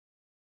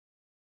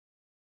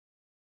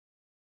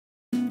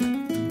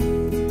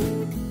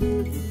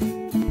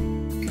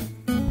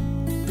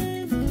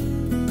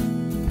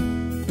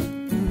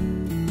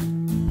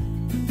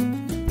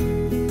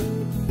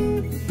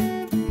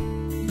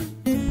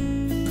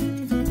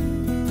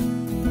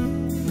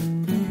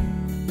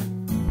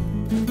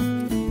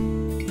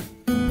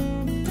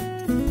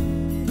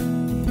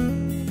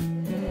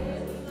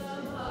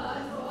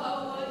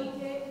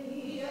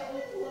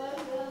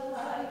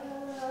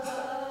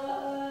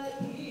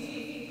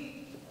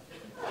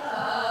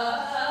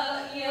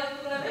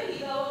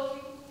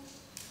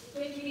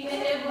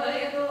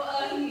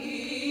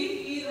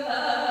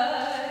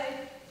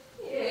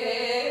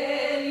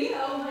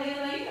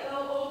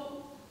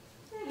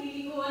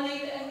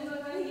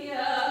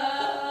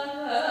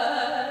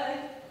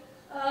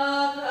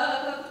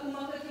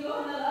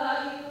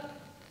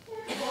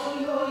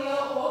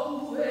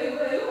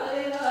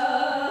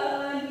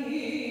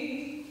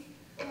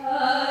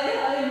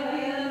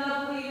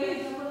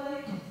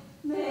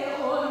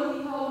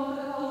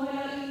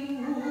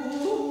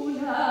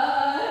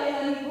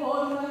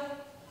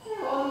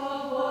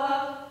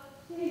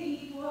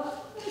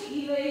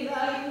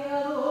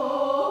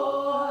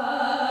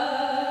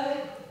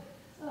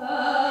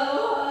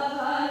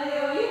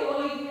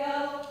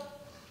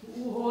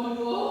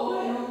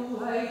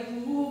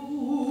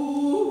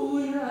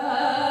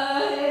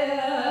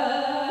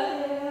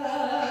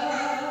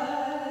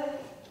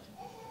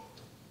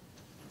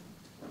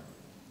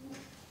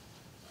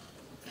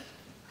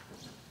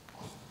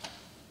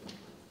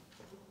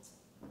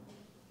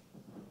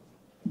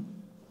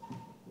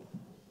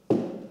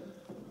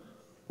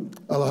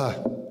Aloha.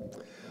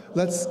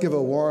 Let's give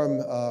a warm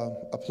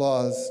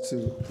applause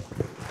to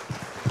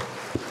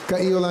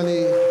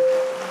Ka'iolani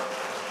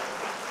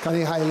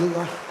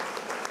Kanihailua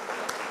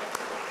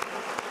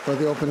for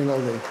the opening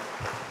ode.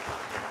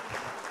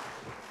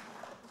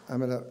 I'm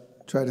going to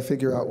try to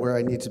figure out where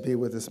I need to be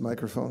with this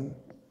microphone.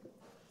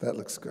 That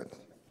looks good.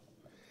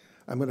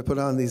 I'm going to put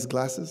on these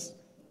glasses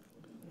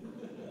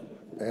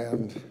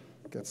and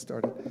get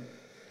started.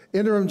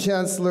 Interim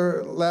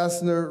Chancellor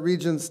Lassner,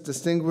 Regents,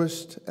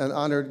 distinguished and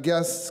honored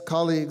guests,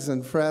 colleagues,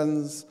 and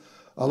friends,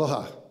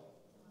 aloha.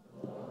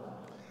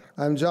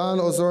 I'm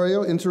John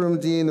Osorio, Interim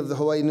Dean of the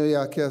Hawaii Nui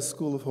Akea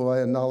School of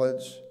Hawaiian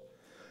Knowledge,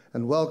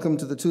 and welcome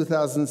to the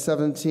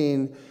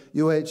 2017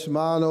 UH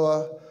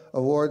Mānoa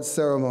Awards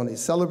ceremony,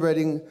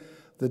 celebrating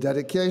the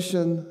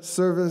dedication,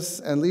 service,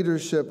 and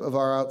leadership of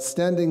our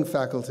outstanding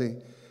faculty,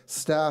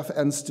 staff,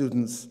 and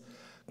students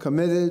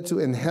committed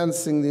to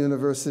enhancing the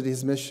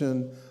university's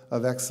mission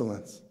of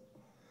excellence.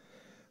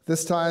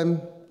 This time,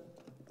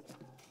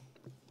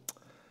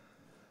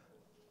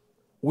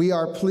 we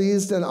are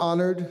pleased and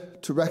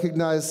honored to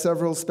recognize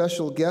several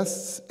special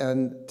guests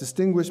and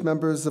distinguished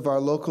members of our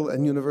local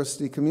and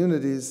university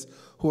communities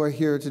who are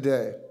here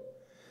today.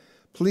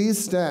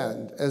 Please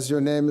stand as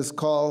your name is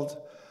called.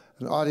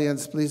 And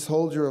audience, please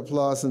hold your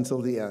applause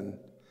until the end.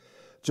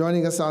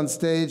 Joining us on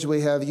stage,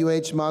 we have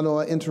UH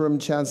Mānoa Interim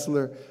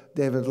Chancellor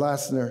David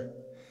Lassner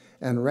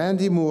and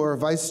Randy Moore,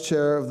 Vice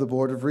Chair of the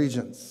Board of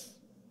Regents.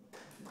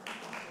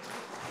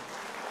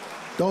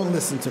 Don't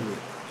listen to me.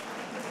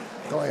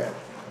 Go ahead.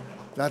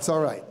 That's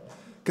all right,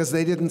 because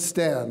they didn't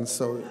stand,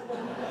 so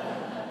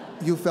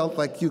you felt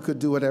like you could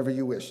do whatever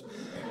you wished.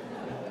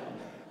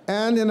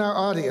 And in our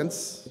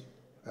audience,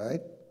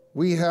 right,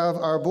 we have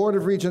our Board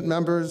of Regent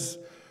members,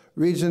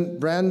 Regent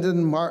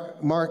Brandon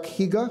Mark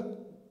Higa,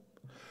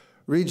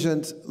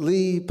 Regent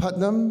Lee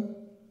Putnam,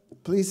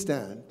 please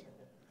stand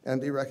and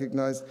be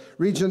recognized,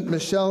 Regent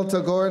Michelle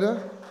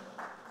Tagorda,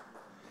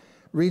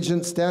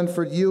 Regent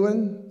Stanford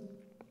Ewan,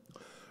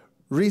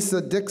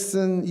 Risa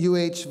Dixon,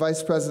 UH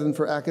Vice President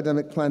for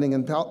Academic Planning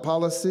and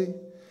Policy,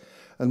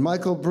 and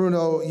Michael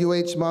Bruno,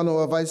 UH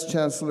Mānoa Vice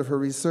Chancellor for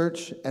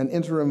Research and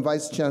Interim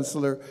Vice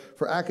Chancellor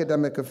for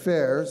Academic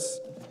Affairs,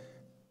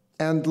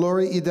 and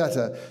Lori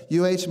Ideta,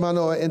 UH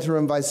Mānoa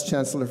Interim Vice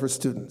Chancellor for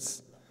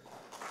Students.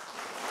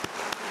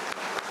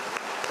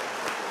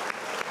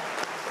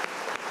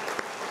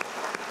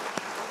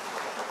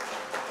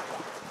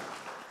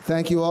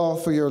 Thank you all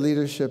for your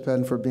leadership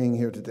and for being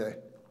here today.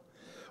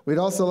 We'd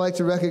also like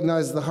to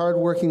recognize the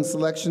hardworking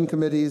selection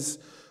committees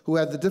who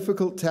had the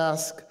difficult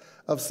task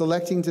of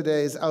selecting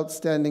today's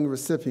outstanding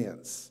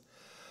recipients.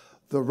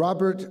 The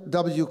Robert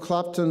W.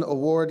 Clopton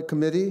Award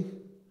Committee,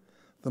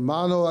 the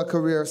Mānoa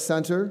Career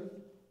Center,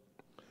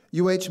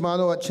 UH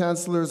Mānoa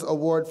Chancellor's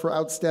Award for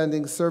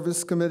Outstanding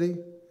Service Committee,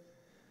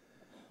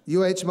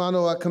 UH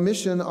Mānoa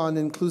Commission on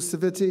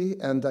Inclusivity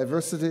and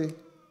Diversity,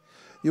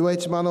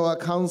 UH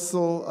Mānoa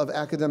Council of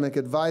Academic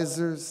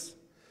Advisors,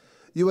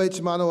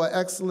 UH Mānoa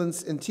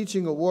Excellence in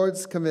Teaching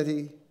Awards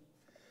Committee,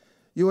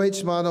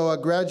 UH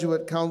Mānoa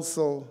Graduate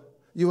Council,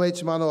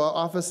 UH Mānoa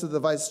Office of the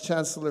Vice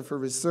Chancellor for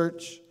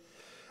Research,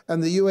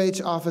 and the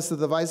UH Office of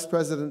the Vice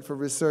President for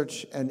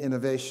Research and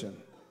Innovation.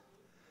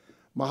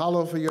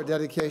 Mahalo for your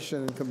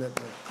dedication and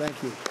commitment.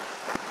 Thank you.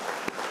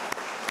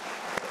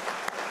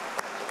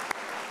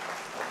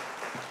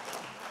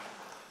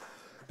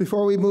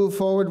 Before we move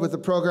forward with the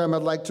program,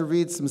 I'd like to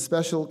read some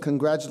special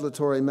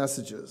congratulatory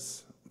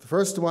messages. The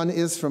first one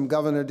is from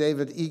Governor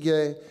David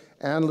Ige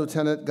and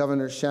Lieutenant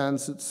Governor Shan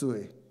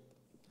Tsutsui.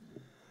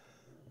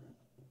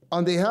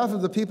 On behalf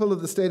of the people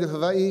of the state of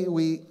Hawaii,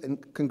 we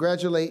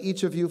congratulate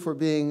each of you for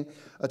being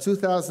a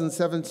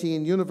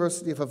 2017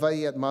 University of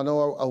Hawaii at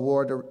Mānoa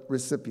Award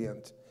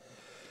recipient.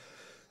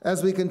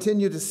 As we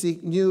continue to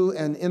seek new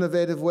and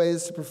innovative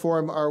ways to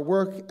perform our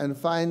work and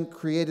find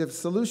creative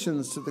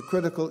solutions to the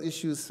critical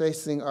issues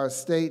facing our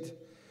state,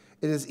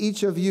 it is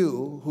each of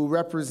you who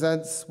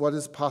represents what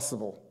is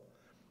possible.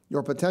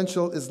 Your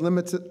potential is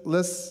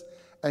limitless,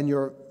 and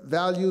your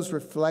values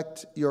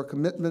reflect your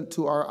commitment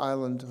to our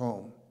island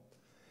home.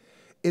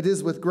 It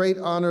is with great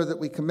honor that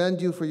we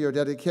commend you for your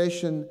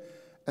dedication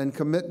and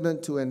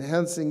commitment to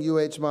enhancing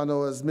UH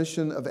Mānoa's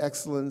mission of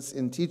excellence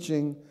in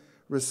teaching,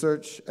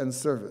 research, and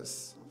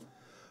service.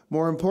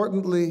 More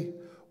importantly,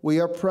 we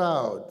are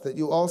proud that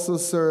you also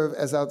serve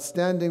as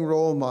outstanding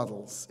role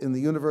models in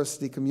the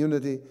university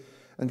community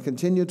and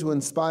continue to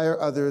inspire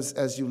others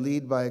as you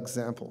lead by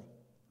example.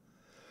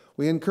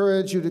 We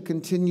encourage you to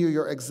continue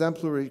your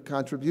exemplary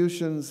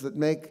contributions that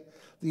make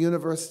the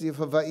University of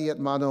Hawaii at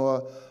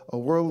Mānoa a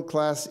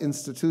world-class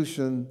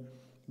institution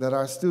that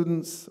our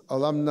students,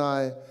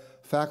 alumni,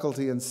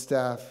 faculty, and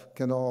staff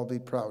can all be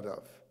proud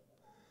of.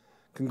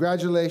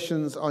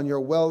 Congratulations on your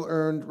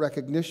well-earned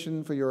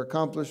recognition for your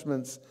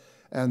accomplishments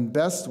and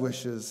best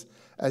wishes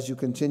as you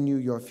continue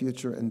your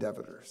future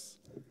endeavors.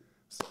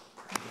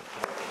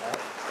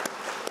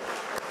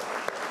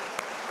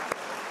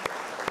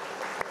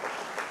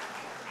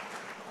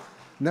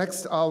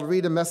 Next, I'll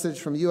read a message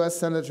from U.S.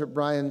 Senator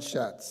Brian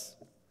Schatz.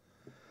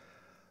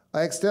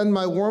 I extend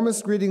my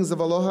warmest greetings of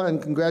aloha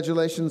and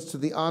congratulations to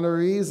the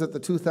honorees at the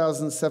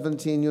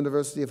 2017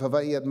 University of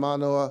Hawaii at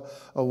Mānoa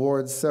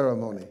Awards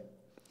ceremony.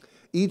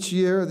 Each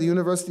year, the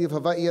University of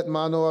Hawaii at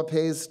Mānoa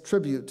pays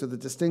tribute to the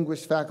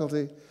distinguished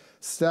faculty,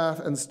 staff,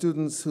 and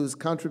students whose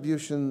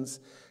contributions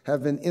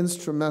have been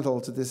instrumental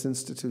to this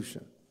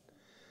institution.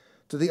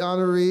 To the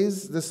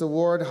honorees, this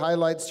award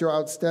highlights your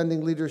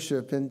outstanding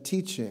leadership in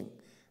teaching,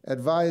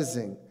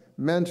 advising,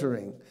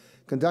 mentoring,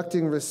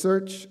 conducting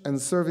research, and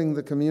serving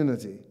the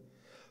community.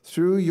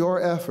 Through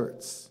your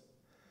efforts,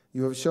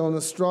 you have shown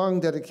a strong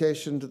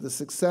dedication to the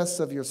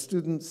success of your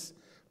students,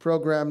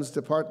 programs,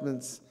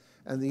 departments,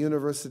 and the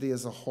university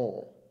as a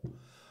whole.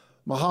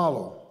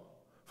 Mahalo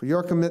for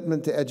your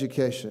commitment to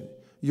education.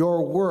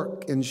 Your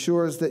work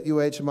ensures that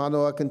UH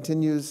Mānoa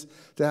continues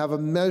to have a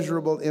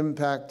measurable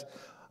impact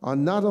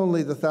on not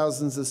only the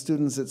thousands of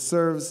students it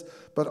serves,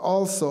 but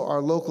also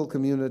our local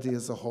community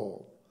as a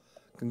whole.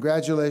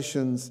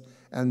 Congratulations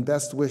and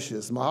best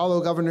wishes.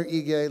 Mahalo, Governor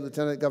Ige,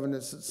 Lieutenant Governor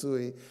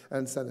Tsutsui,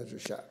 and Senator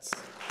Schatz.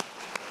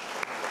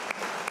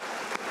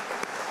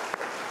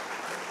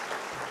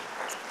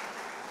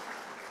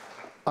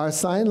 Our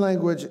sign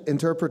language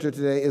interpreter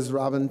today is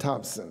Robin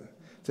Thompson.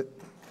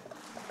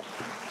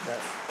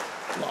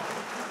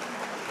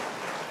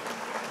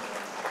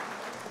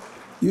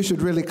 You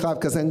should really clap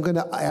because I'm going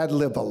to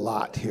ad-lib a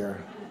lot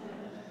here.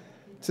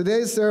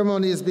 Today's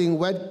ceremony is being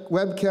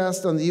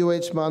webcast on the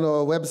UH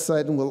Mānoa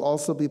website and will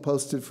also be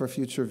posted for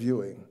future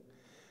viewing.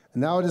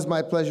 And now it is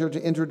my pleasure to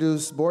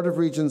introduce Board of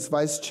Regents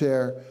Vice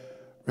Chair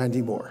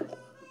Randy Moore.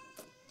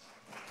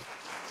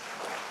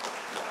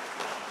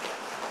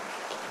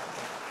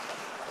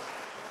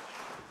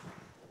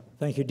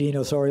 Thank you, Dean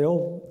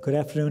Osorio. Good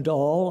afternoon to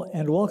all,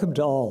 and welcome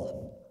to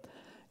all.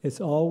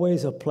 It's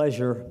always a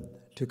pleasure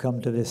to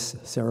come to this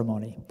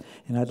ceremony.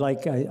 And I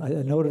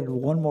noted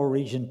one more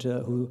regent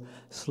who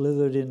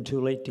slithered in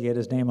too late to get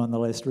his name on the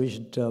list,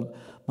 Regent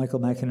Michael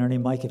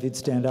McInerney. Mike, if you'd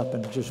stand up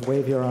and just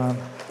wave your arm.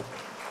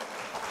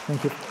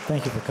 Thank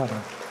you for coming.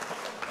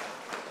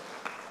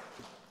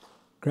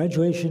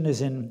 Graduation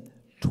is in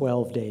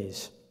 12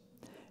 days.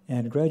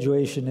 And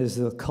graduation is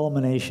the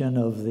culmination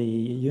of the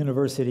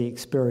university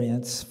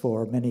experience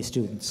for many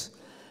students,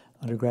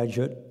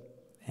 undergraduate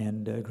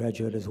and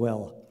graduate as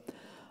well.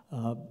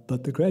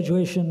 But the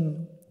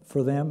graduation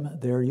for them,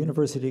 their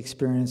university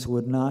experience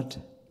would not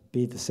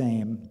be the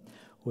same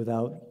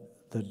without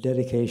the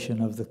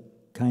dedication of the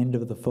kind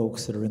of the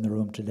folks that are in the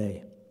room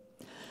today.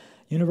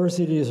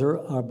 Universities are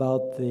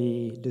about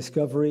the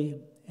discovery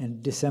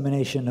and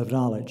dissemination of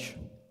knowledge.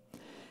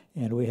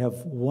 And we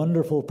have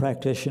wonderful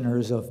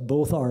practitioners of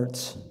both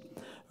arts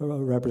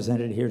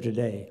represented here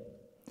today.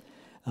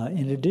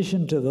 In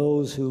addition to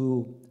those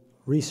who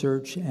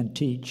research and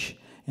teach,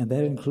 and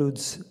that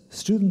includes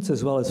students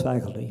as well as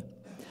faculty,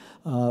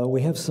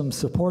 we have some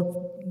support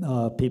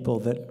people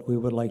that we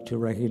would like to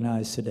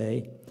recognize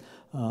today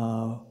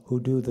who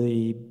do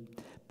the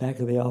back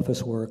of the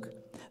office work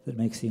that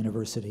makes the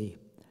university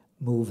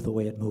move the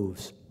way it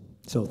moves.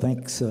 So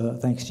thanks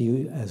to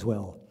you as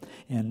well.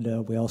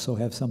 And we also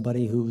have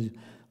somebody who's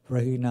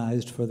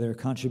recognized for their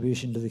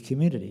contribution to the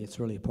community. It's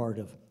really part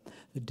of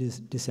the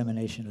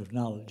dissemination of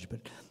knowledge,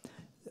 but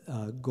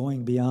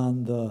going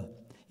beyond the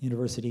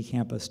university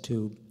campus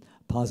to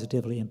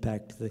positively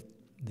impact the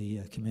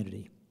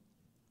community.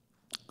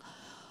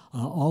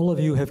 All of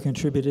you have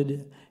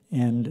contributed,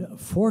 and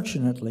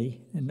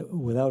fortunately, and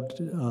without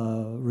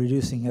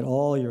reducing at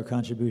all your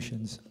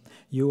contributions,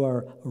 you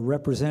are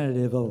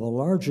representative of a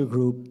larger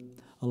group,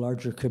 a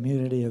larger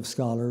community of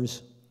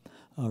scholars,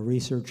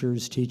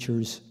 researchers,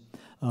 teachers,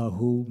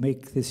 who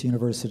make this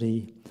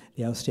university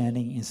the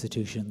outstanding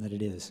institution that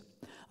it is.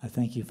 I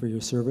thank you for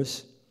your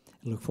service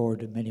and look forward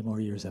to many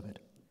more years of it.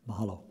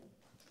 Mahalo.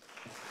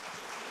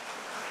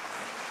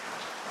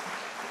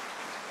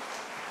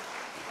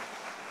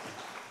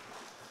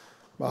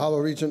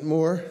 Mahalo, Regent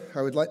Moore.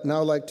 I would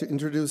now like to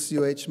introduce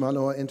UH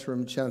Mānoa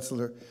Interim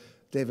Chancellor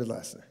David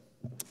Lassner.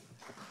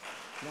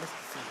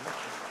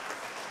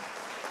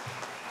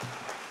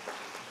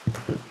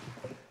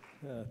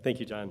 Thank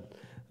you, John.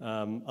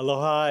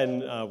 Aloha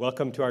and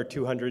welcome to our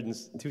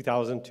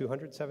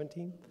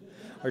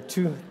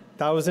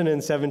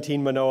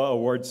 2017 Manoa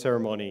Awards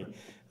ceremony.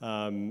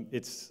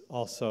 It's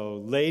also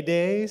Lay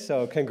Day,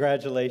 so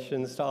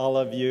congratulations to all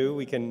of you.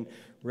 We can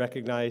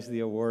recognize the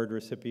award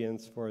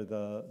recipients for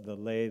the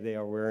lei they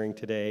are wearing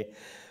today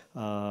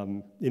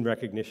in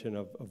recognition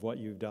of what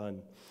you've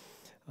done.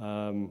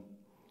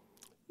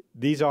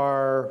 These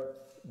are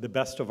the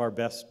best of our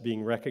best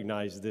being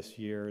recognized this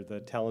year, the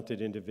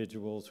talented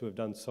individuals who have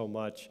done so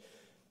much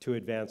to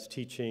advance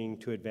teaching,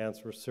 to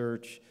advance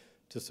research,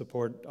 to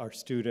support our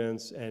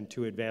students, and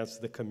to advance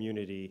the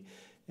community.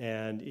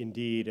 And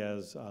indeed,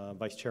 as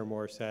Vice Chair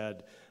Moore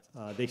said,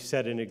 they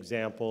set an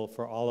example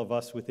for all of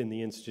us within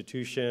the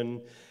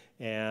institution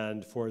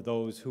and for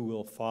those who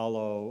will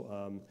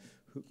follow,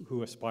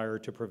 who aspire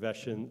to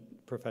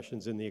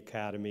professions in the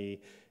academy,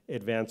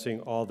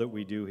 advancing all that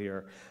we do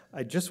here.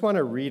 I just want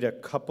to read a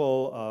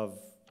couple of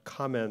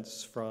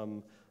comments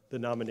from the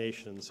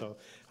nominations. So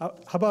how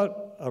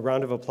about a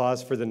round of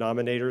applause for the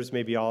nominators?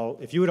 Maybe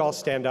if you would all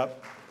stand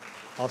up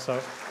also.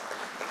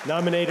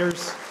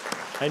 Nominators,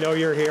 I know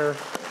you're here.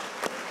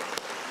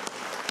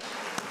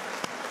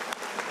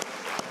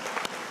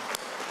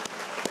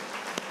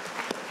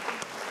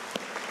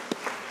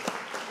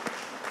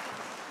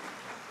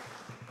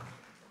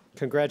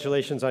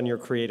 Congratulations on your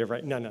creative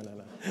right. No.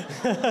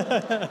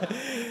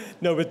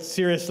 No, but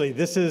seriously,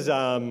 this is,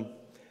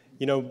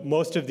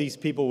 most of these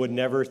people would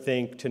never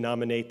think to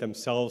nominate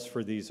themselves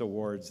for these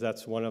awards.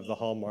 That's one of the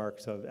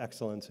hallmarks of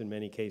excellence in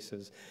many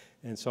cases.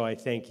 And so I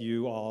thank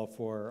you all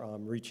for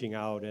reaching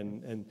out,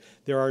 and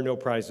there are no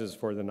prizes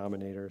for the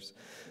nominators.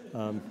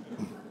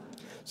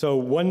 So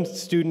one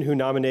student who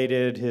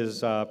nominated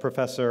his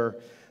professor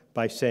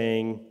by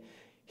saying,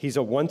 "He's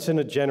a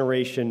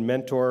once-in-a-generation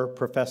mentor,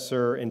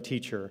 professor, and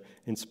teacher,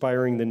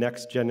 inspiring the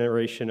next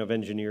generation of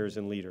engineers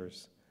and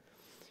leaders."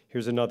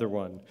 Here's another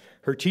one.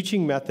 "Her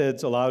teaching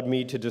methods allowed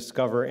me to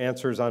discover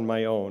answers on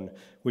my own,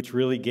 which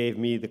really gave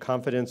me the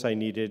confidence I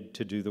needed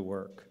to do the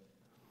work."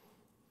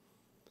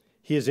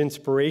 He is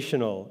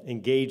inspirational,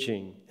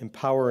 engaging,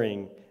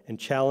 empowering, and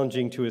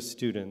challenging to his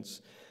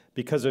students.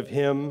 Because of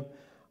him,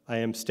 I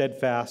am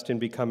steadfast in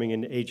becoming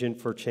an agent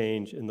for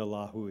change in the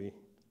Lahui.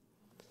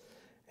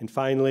 And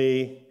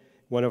finally,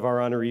 one of our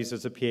honorees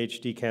is a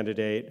PhD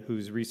candidate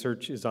whose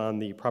research is on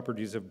the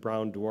properties of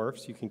brown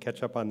dwarfs. You can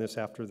catch up on this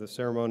after the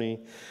ceremony.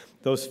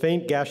 Those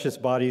faint gaseous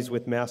bodies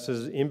with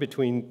masses in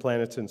between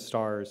planets and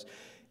stars.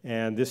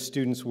 And this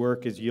student's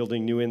work is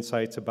yielding new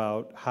insights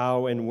about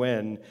how and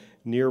when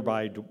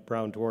nearby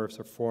brown dwarfs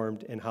are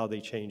formed and how they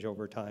change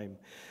over time.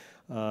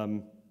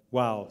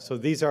 Wow, so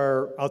these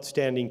are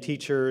outstanding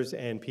teachers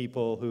and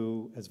people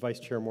who, as Vice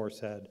Chair Moore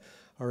said,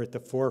 are at the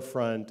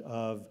forefront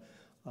of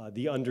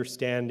the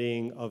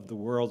understanding of the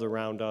world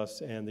around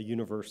us and the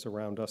universe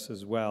around us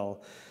as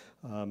well.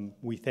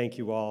 We thank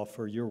you all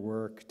for your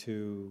work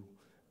to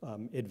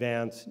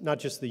advance not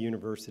just the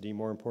university,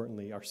 more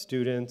importantly, our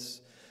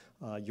students,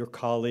 your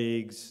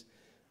colleagues,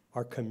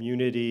 our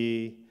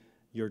community,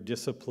 your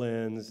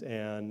disciplines,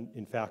 and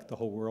in fact, the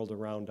whole world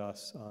around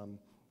us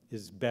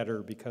is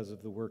better because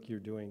of the work you're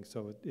doing.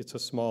 So it's a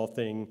small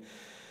thing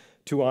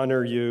to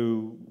honor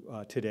you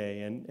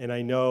today. And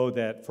I know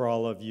that for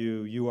all of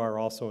you, you are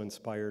also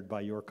inspired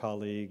by your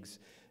colleagues,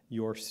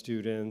 your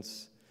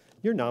students,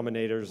 your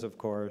nominators, of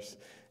course,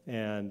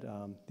 and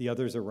the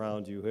others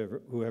around you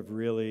who have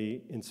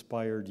really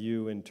inspired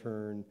you in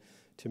turn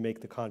to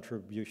make the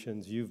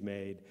contributions you've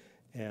made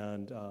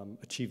and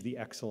achieve the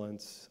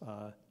excellence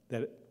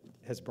that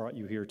has brought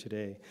you here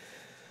today.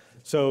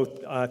 So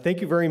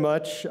thank you very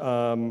much.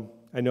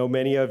 I know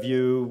many of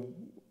you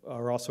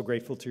are also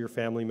grateful to your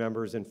family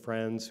members and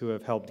friends who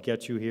have helped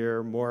get you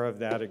here. More of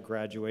that at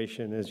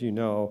graduation, as you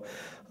know.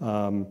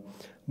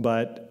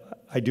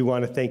 But I do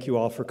want to thank you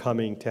all for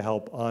coming to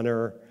help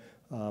honor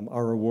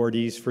our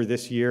awardees for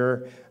this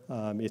year.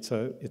 It's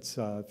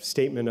a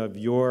statement of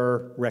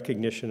your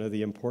recognition of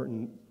the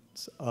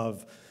importance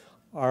of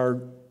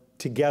our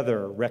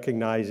together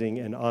recognizing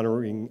and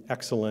honoring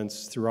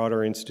excellence throughout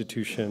our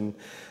institution.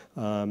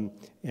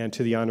 And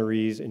to the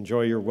honorees,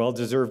 enjoy your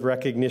well-deserved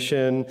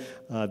recognition,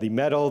 the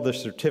medal, the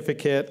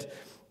certificate,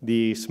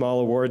 the small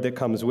award that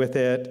comes with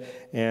it,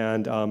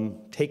 and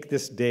take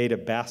this day to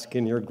bask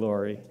in your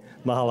glory.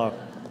 Mahalo.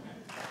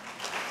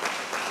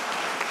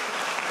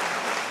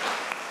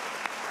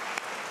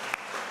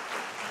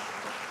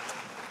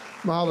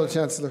 Mahalo,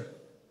 Chancellor.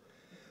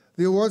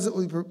 The awards that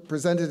we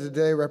presented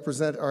today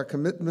represent our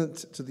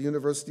commitment to the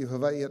University of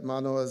Hawaii at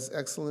Manoa's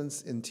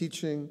excellence in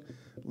teaching,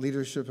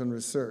 leadership, and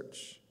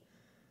research.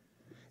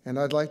 And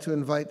I'd like to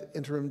invite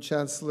Interim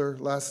Chancellor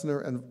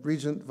Lassner and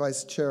Regent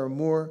Vice Chair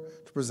Moore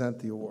to present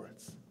the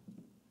awards.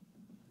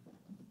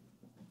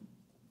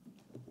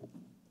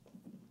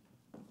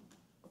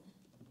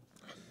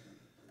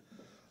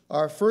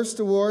 Our first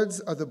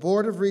awards are the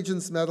Board of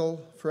Regents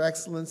Medal for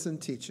Excellence in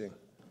Teaching.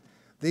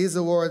 These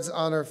awards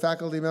honor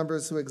faculty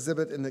members who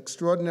exhibit an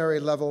extraordinary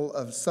level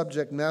of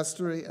subject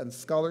mastery and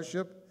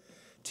scholarship,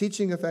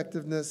 teaching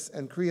effectiveness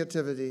and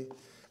creativity,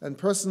 and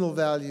personal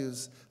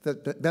values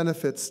that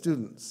benefit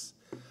students.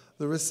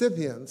 The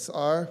recipients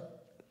are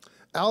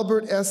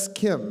Albert S.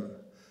 Kim,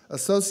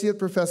 Associate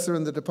Professor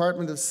in the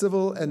Department of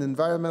Civil and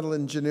Environmental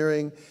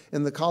Engineering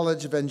in the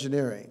College of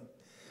Engineering.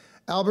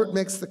 Albert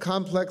makes the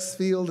complex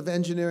field of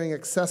engineering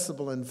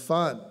accessible and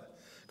fun,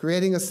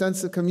 creating a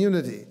sense of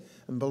community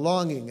and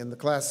belonging in the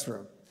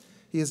classroom.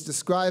 He is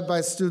described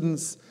by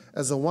students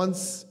as a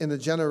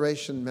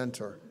once-in-a-generation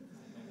mentor,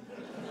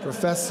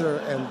 professor,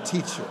 and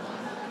teacher,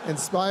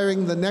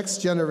 inspiring the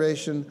next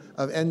generation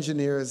of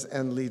engineers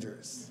and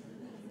leaders.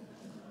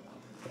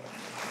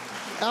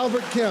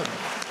 Albert Kim.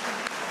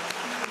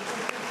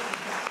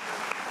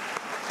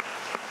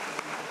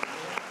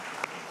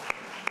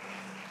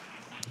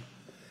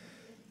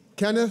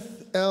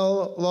 Kenneth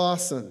L.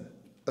 Lawson,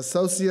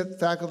 Associate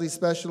Faculty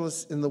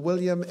Specialist in the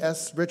William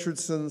S.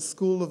 Richardson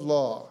School of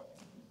Law.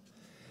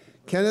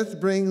 Kenneth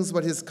brings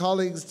what his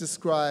colleagues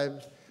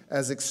described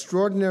as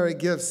extraordinary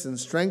gifts and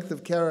strength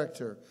of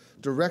character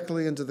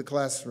directly into the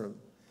classroom.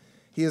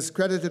 He is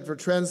credited for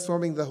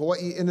transforming the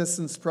Hawaii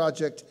Innocence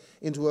Project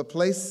into a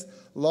place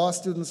law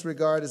students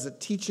regard as a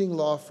teaching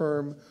law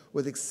firm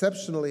with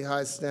exceptionally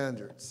high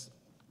standards.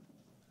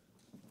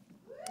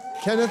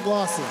 Kenneth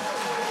Lawson.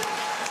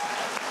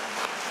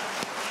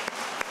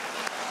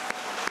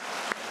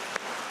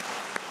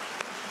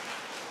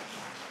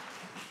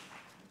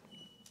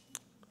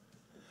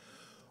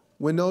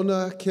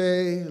 Winona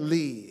K.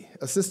 Lee,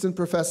 Assistant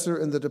Professor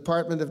in the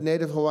Department of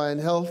Native Hawaiian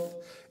Health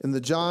in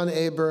the John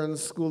A.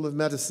 Burns School of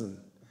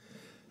Medicine.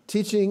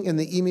 Teaching in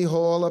the Imi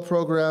Ho'ola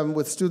program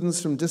with students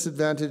from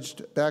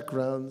disadvantaged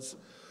backgrounds,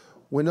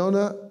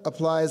 Winona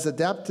applies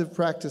adaptive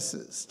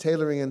practices,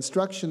 tailoring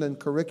instruction and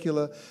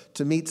curricula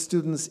to meet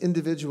students'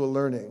 individual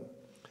learning.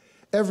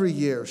 Every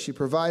year, she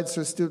provides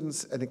her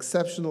students an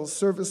exceptional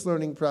service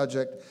learning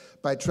project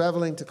by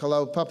traveling to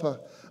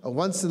Kalaupapa, a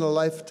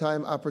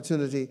once-in-a-lifetime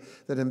opportunity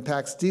that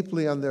impacts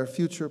deeply on their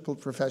future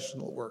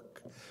professional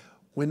work.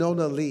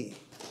 Winona Lee.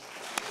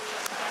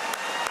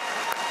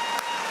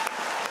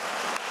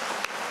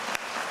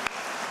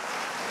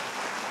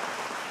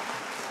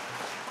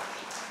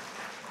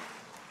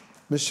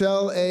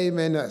 Michelle A.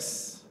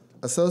 Menes,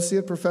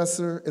 Associate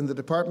Professor in the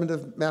Department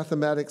of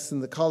Mathematics in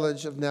the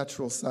College of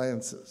Natural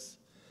Sciences.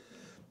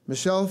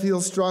 Michelle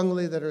feels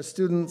strongly that her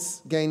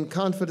students gain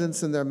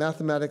confidence in their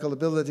mathematical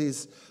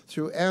abilities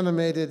through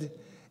animated,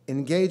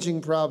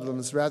 engaging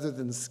problems rather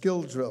than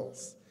skill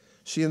drills.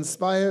 She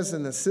inspires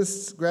and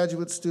assists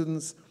graduate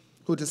students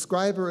who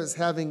describe her as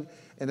having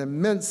an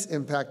immense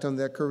impact on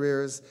their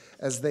careers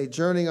as they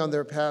journey on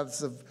their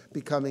paths of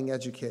becoming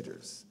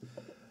educators.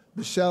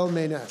 Michelle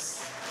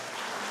Menes.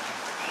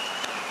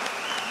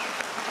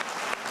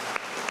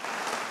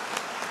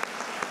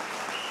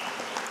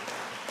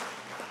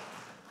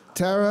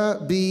 Tara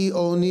B.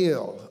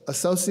 O'Neill,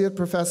 Associate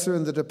Professor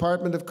in the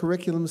Department of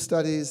Curriculum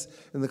Studies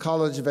in the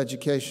College of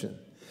Education.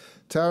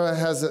 Tara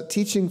has a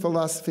teaching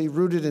philosophy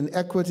rooted in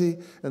equity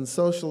and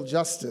social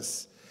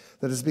justice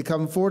that has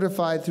become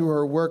fortified through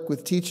her work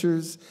with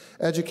teachers,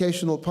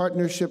 educational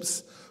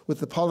partnerships with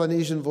the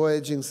Polynesian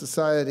Voyaging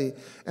Society,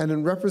 and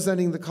in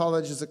representing the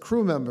college as a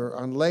crew member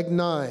on Leg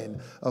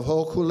 9 of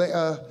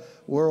Hokulea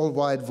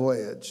Worldwide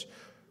Voyage.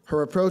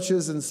 Her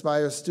approaches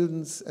inspire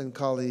students and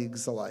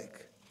colleagues alike.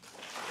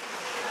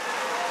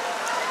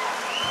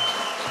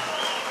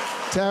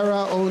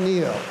 Tara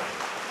O'Neill.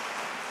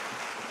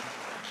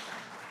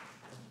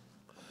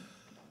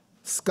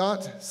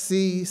 Scott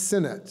C.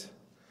 Sinnott,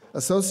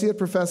 Associate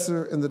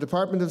Professor in the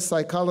Department of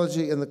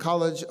Psychology in the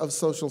College of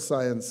Social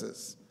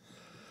Sciences.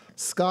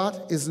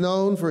 Scott is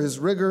known for his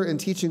rigor in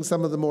teaching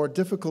some of the more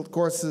difficult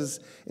courses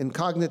in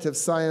cognitive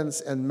science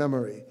and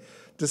memory.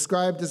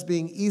 Described as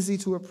being easy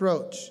to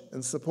approach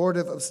and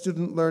supportive of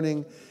student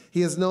learning,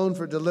 he is known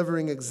for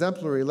delivering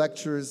exemplary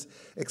lectures,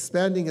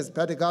 expanding his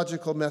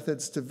pedagogical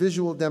methods to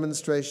visual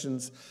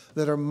demonstrations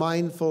that are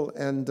mindful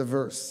and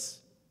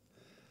diverse.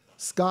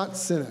 Scott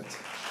Sinnott.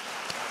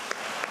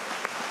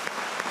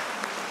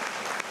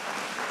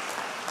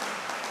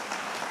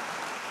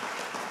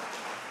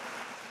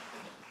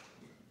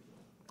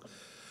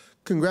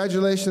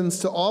 Congratulations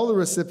to all the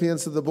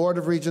recipients of the Board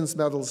of Regents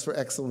Medals for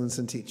Excellence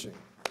in Teaching.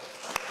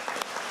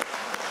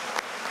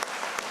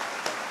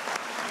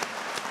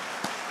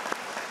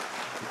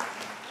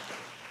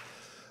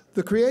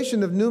 The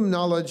creation of new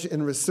knowledge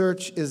in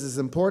research is as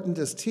important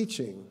as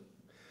teaching.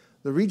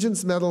 The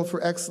Regents Medal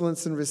for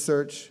Excellence in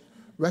Research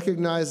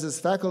recognizes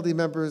faculty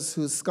members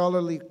whose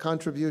scholarly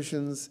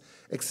contributions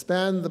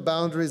expand the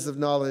boundaries of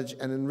knowledge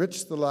and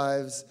enrich the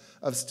lives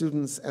of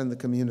students and the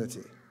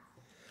community.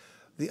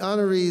 The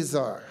honorees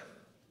are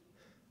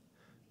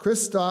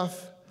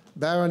Christoph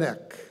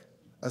Baranek,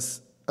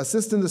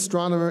 Assistant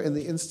Astronomer in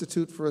the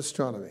Institute for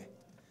Astronomy.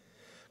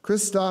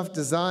 Christoph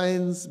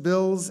designs,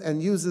 builds,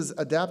 and uses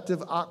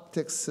adaptive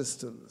optics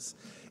systems,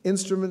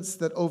 instruments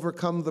that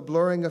overcome the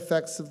blurring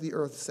effects of the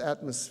Earth's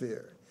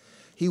atmosphere.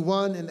 He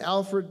won an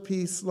Alfred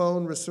P.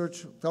 Sloan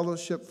Research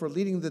Fellowship for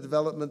leading the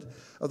development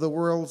of the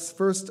world's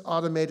first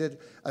automated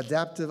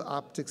adaptive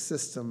optics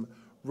system,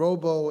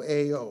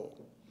 Robo-AO.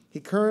 He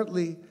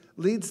currently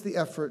leads the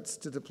efforts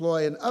to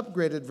deploy an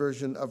upgraded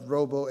version of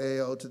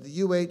Robo-AO to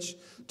the UH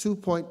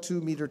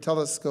 2.2-meter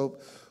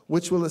telescope,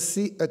 which will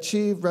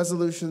achieve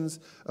resolutions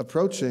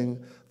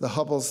approaching the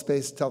Hubble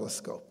Space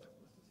Telescope.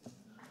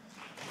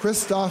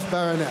 Christoph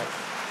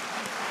Baranek.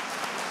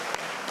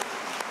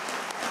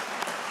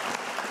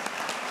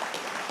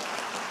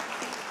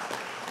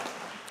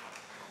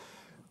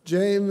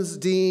 James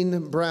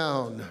Dean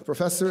Brown,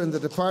 Professor in the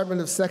Department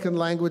of Second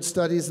Language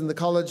Studies in the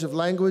College of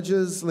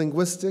Languages,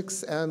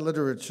 Linguistics, and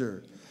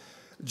Literature.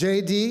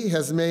 JD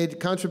has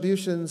made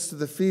contributions to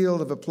the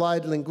field of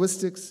applied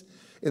linguistics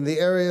in the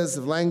areas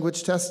of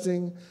language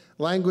testing,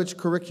 language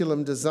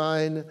curriculum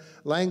design,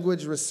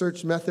 language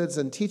research methods,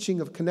 and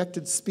teaching of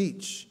connected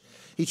speech.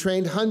 He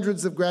trained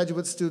hundreds of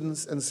graduate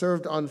students and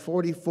served on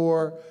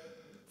 44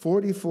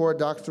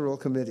 doctoral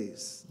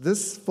committees.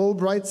 This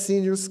Fulbright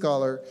Senior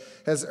Scholar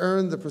has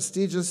earned the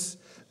prestigious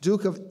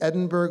Duke of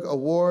Edinburgh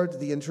Award,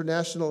 the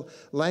International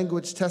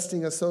Language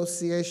Testing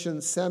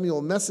Association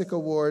Samuel Messick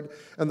Award,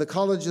 and the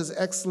college's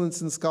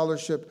Excellence in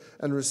Scholarship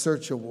and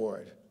Research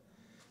Award.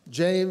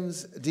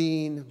 James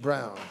Dean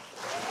Brown.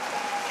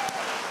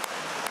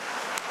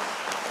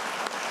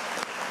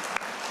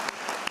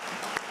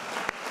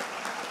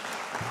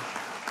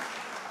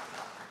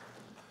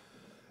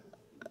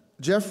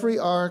 Jeffrey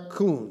R.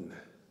 Kuhn,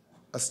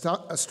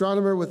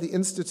 astronomer with the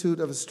Institute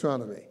of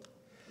Astronomy.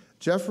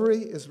 Jeffrey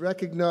is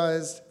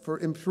recognized for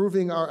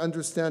improving our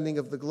understanding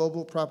of the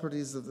global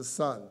properties of the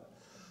sun.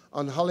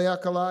 On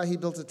Haleakala, he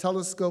built a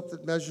telescope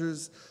that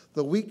measures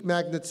the weak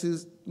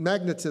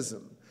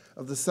magnetism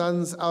of the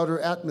sun's outer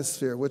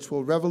atmosphere, which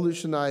will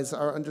revolutionize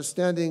our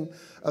understanding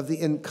of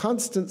the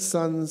inconstant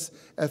sun's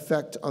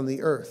effect on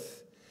the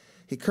Earth.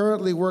 He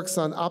currently works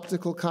on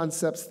optical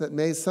concepts that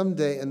may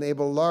someday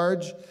enable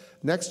large,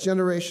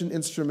 next-generation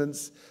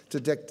instruments to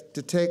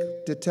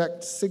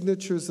detect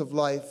signatures of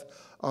life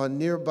on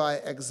nearby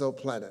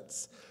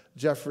exoplanets.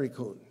 Jeffrey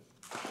Kuhn.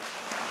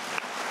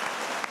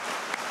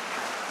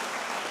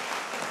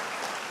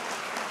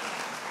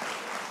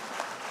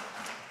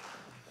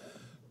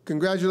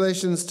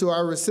 Congratulations to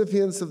our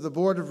recipients of the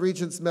Board of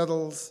Regents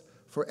Medals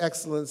for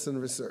Excellence in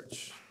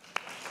Research.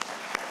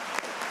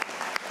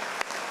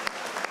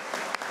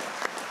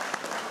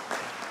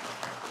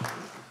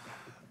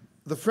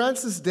 The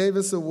Francis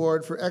Davis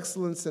Award for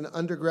Excellence in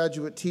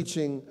Undergraduate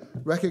Teaching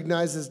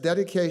recognizes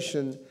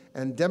dedication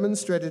and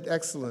demonstrated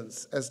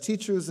excellence as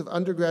teachers of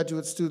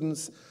undergraduate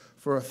students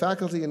for a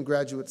faculty and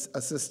graduate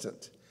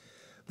assistant.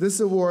 This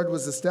award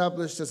was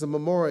established as a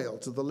memorial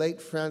to the late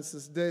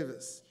Francis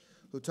Davis,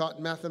 who taught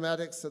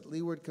mathematics at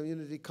Leeward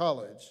Community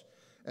College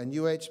and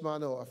UH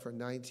Mānoa for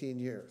 19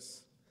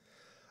 years.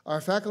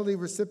 Our faculty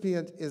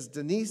recipient is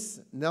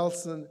Denise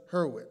Nelson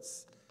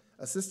Hurwitz,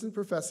 Assistant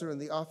Professor in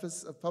the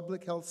Office of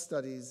Public Health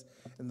Studies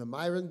in the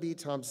Myron B.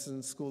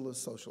 Thompson School of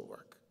Social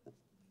Work.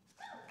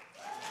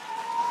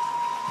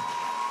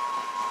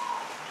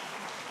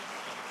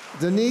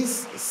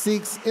 Denise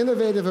seeks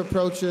innovative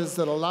approaches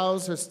that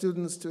allows her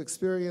students to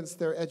experience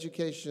their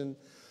education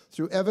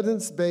through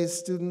evidence-based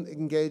student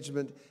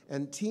engagement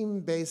and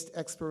team-based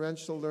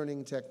experiential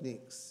learning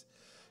techniques.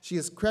 She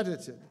is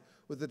credited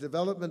with the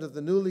development of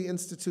the newly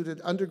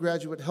instituted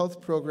undergraduate health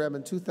program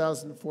in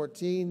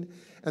 2014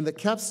 and the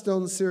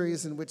capstone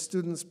series in which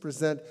students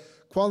present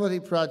quality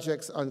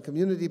projects on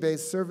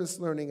community-based service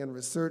learning and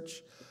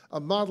research, a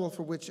model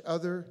for which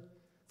other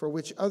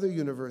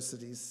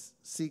universities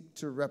seek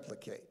to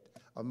replicate.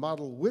 A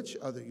model which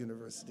other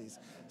universities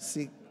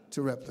seek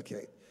to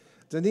replicate.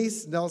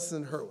 Denise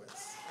Nelson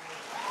Hurwitz.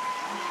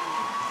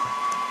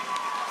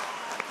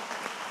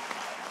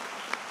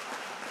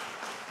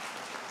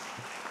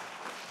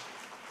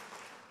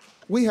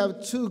 We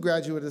have 2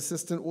 graduate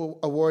assistant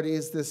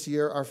awardees this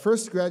year. Our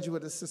first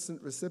graduate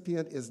assistant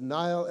recipient is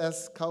Niall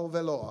S.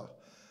 Kauveloa,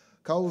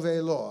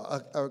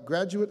 a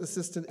graduate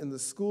assistant in the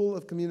School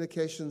of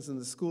Communications and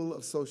the School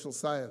of Social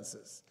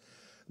Sciences.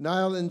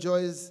 Niall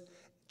enjoys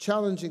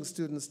challenging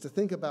students to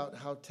think about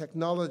how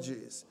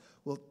technologies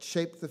will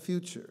shape the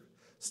future.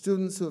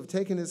 Students who have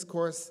taken his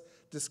course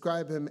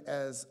describe him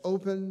as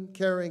open,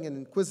 caring, and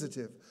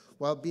inquisitive,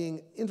 while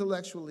being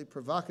intellectually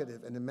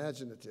provocative and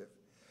imaginative.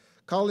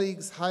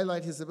 Colleagues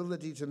highlight his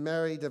ability to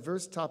marry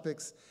diverse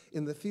topics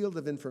in the field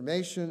of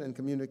information and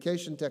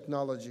communication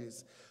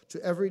technologies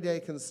to everyday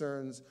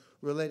concerns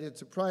related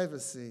to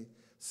privacy,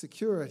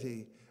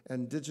 security,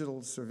 and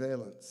digital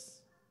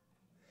surveillance.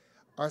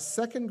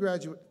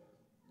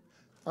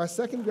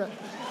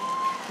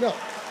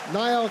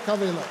 Niall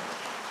Kauveloa.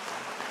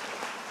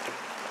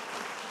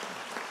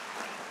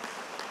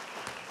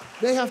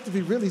 They have to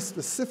be really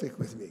specific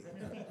with me.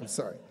 I'm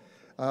sorry.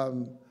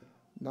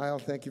 Niall,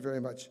 thank you very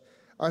much.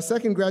 Our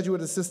second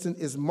graduate assistant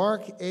is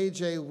Mark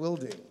A.J.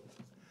 Wilding,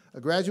 a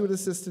graduate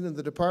assistant in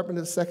the Department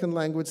of Second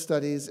Language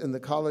Studies in the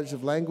College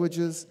of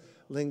Languages,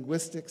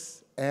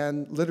 Linguistics,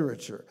 and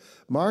Literature.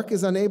 Mark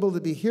is unable to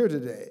be here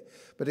today,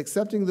 but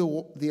accepting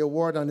the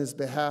award on his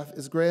behalf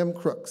is Graham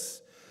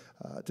Crooks,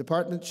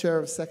 Department Chair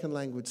of Second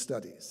Language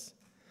Studies.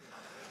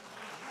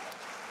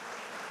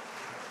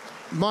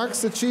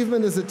 Mark's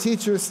achievement as a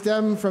teacher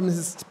stemmed from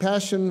his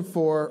passion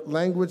for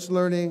language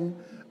learning,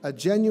 a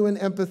genuine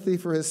empathy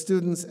for his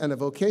students, and a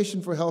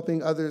vocation for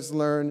helping others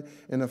learn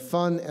in a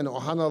fun and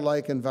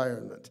ohana-like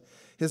environment.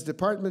 His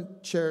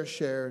department chair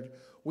shared,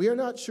 "We are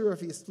not sure if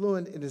he's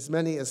fluent in as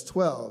many as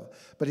 12,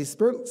 but he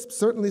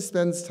certainly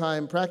spends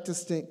time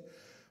practicing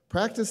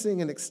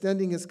and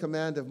extending his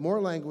command of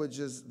more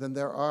languages than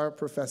there are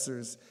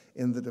professors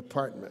in the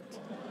department."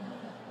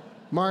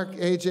 Mark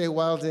A.J.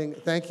 Wilding,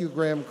 thank you,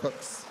 Graham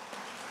Cooks.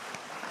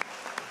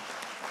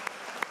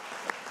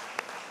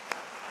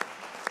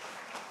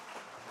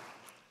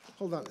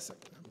 Hold on a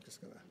second, I'm just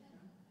gonna.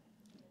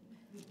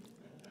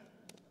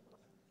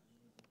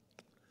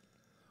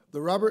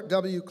 The Robert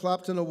W.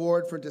 Clopton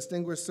Award for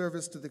Distinguished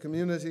Service to the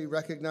Community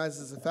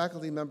recognizes a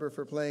faculty member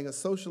for playing a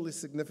socially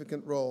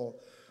significant role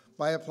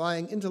by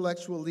applying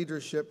intellectual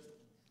leadership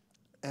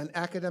and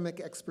academic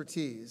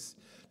expertise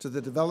to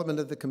the development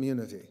of the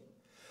community.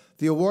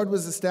 The award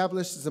was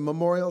established as a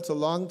memorial to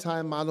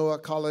longtime Manoa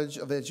College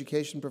of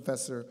Education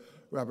professor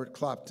Robert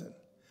Clopton.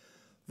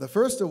 The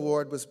first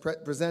award was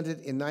presented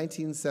in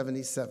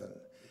 1977.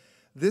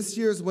 This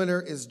year's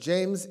winner is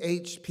James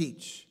H.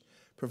 Peach,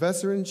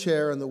 professor and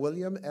chair in the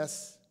William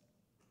S.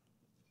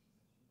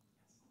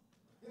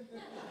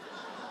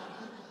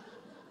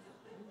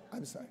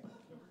 I'm sorry.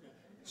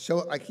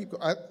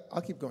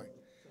 I'll keep going.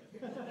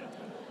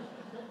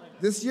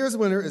 This year's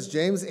winner is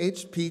James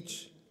H.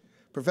 Peach,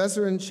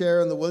 professor and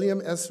chair in the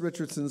William S.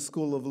 Richardson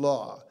School of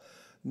Law.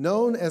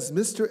 Known as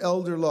Mr.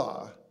 Elder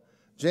Law,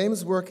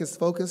 James' work is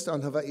focused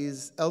on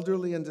Hawaii's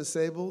elderly and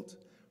disabled,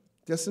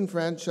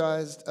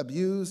 disenfranchised,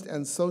 abused,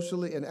 and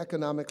socially and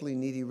economically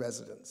needy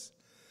residents.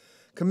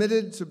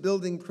 Committed to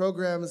building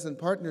programs and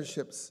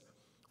partnerships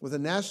with a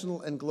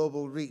national and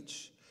global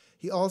reach,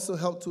 he also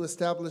helped to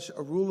establish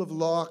a rule of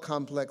law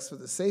complex for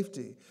the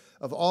safety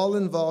of all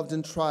involved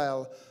in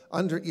trial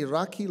under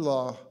Iraqi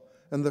law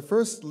and the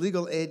first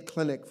legal aid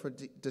clinic for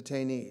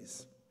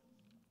detainees.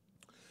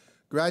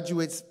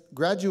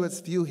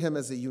 Graduates view him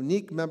as a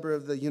unique member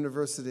of the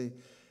university,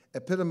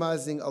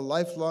 epitomizing a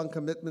lifelong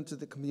commitment to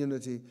the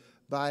community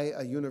by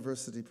a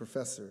university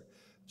professor,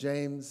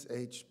 James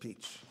H.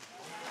 Peach.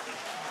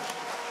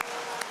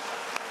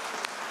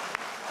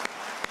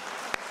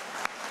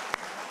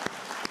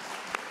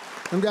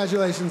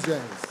 Congratulations,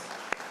 James.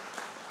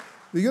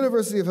 The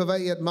University of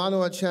Hawaii at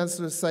Manoa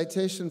Chancellor's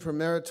citation for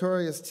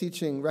meritorious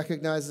teaching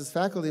recognizes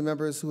faculty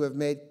members who have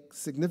made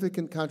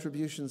significant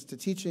contributions to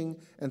teaching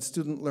and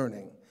student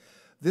learning.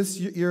 This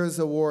year's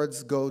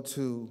awards go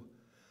to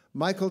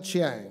Michael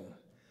Chiang,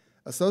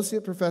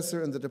 Associate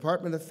Professor in the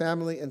Department of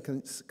Family and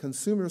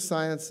Consumer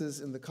Sciences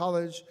in the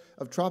College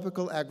of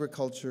Tropical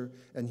Agriculture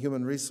and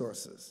Human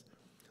Resources.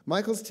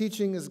 Michael's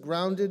teaching is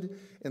grounded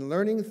in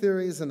learning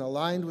theories and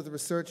aligned with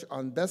research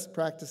on best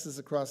practices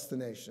across the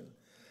nation.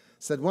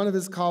 Said one of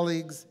his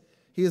colleagues,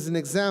 he is an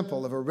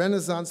example of a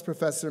Renaissance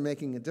professor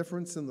making a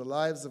difference in the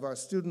lives of our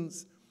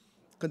students,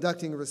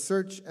 conducting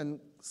research and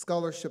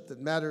scholarship that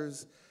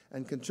matters,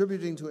 and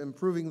contributing to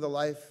improving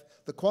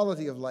the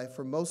quality of life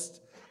for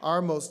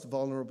our most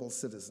vulnerable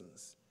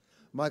citizens.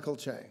 Michael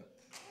Chang.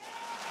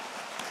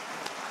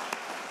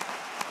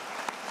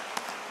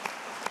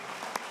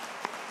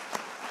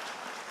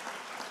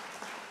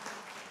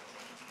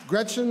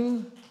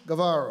 Gretchen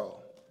Gavarro,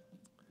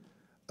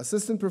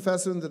 Assistant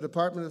Professor in the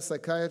Department of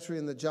Psychiatry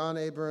in the John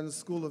A. Burns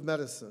School of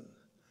Medicine.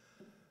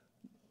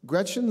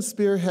 Gretchen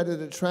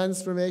spearheaded a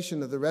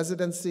transformation of the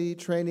residency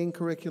training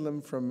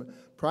curriculum from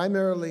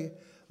primarily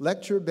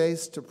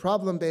lecture-based to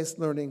problem-based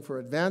learning for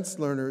advanced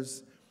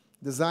learners,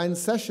 designed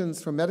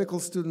sessions for medical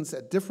students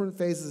at different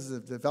phases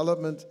of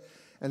development,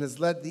 and has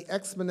led the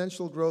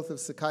exponential growth of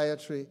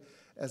psychiatry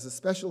as a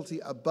specialty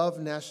above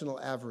national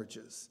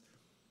averages.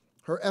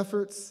 Her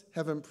efforts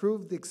have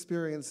improved the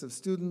experience of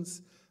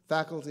students,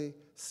 faculty,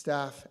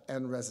 staff,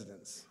 and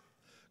residents.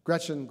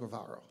 Gretchen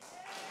Guevara.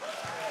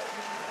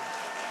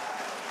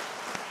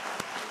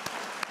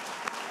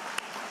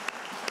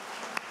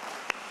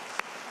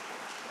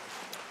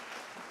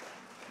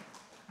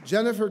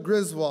 Jennifer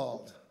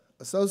Griswold,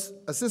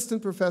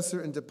 Assistant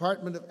Professor in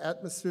Department of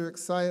Atmospheric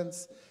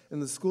Science in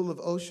the School of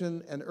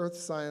Ocean and Earth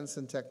Science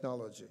and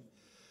Technology.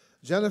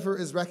 Jennifer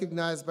is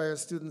recognized by her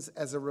students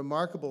as a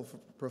remarkable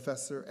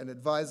professor and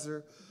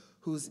advisor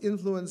whose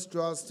influence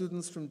draws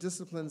students from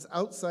disciplines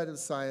outside of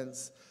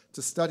science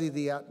to study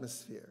the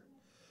atmosphere.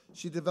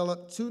 She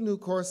developed 2 new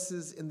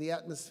courses in the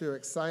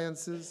atmospheric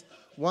sciences,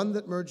 one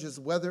that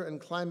merges weather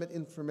and climate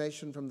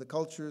information from the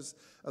cultures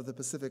of the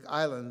Pacific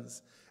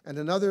Islands, and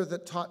another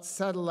that taught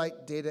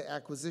satellite data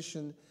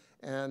acquisition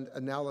and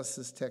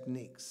analysis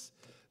techniques.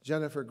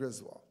 Jennifer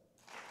Griswold.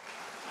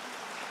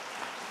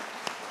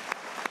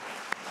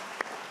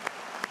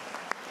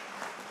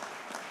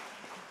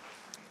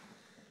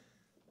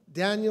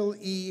 Daniel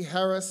E.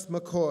 Harris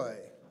McCoy,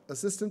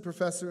 Assistant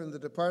Professor in the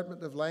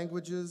Department of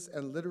Languages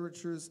and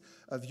Literatures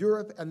of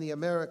Europe and the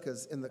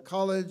Americas in the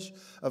College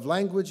of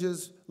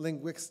Languages,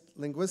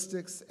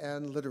 Linguistics,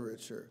 and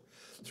Literature.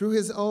 Through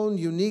his own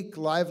unique,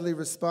 lively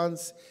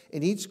response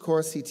in each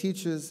course he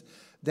teaches,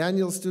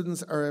 Daniel's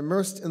students are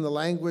immersed in the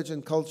language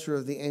and culture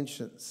of the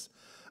ancients.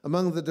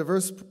 Among the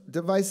diverse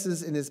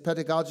devices in his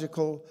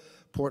pedagogical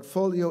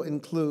portfolio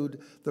include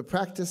the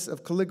practice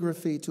of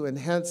calligraphy to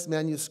enhance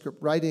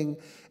manuscript writing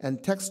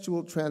and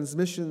textual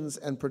transmissions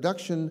and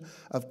production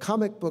of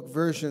comic book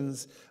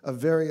versions of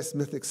various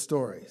mythic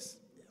stories.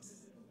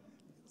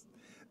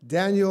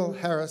 Daniel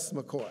Harris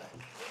McCoy.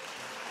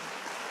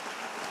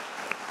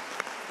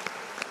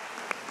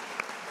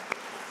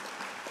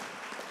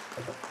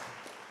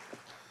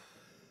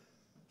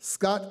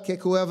 Scott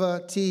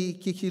Kekuewa T.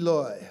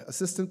 Kikiloi,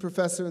 Assistant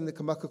Professor in the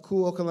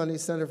Kamakaku-Okalani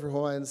Center for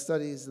Hawaiian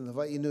Studies in the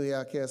Hawaii Nui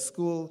Akea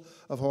School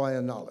of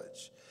Hawaiian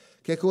Knowledge.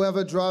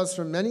 Kekuewa draws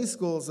from many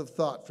schools of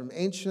thought, from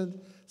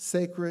ancient,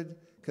 sacred,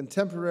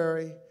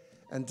 contemporary,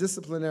 and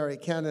disciplinary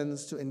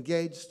canons to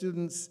engage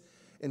students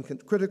in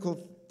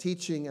critical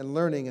teaching and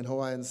learning in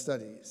Hawaiian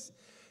studies.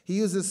 He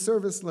uses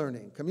service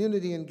learning,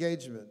 community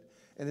engagement,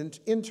 and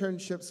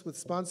internships with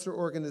sponsor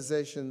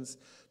organizations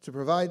to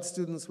provide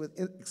students with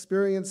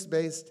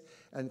experience-based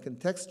and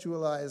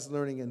contextualized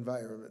learning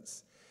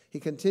environments. He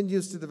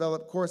continues to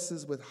develop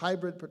courses with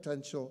hybrid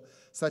potential,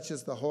 such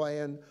as the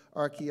Hawaiian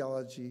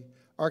archaeology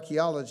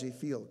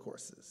field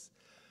courses.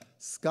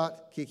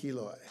 Scott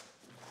Kikiloi.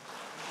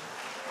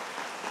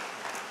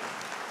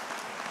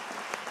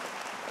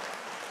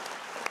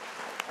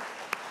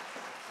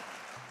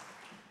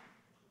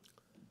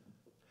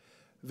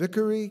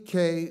 Vickery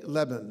K.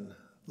 Leben,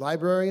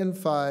 Librarian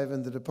 5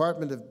 in the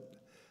Department of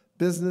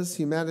Business,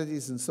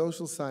 Humanities, and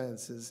Social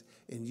Sciences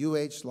in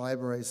UH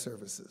Library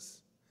Services.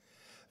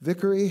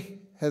 Vickery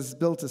has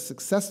built a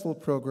successful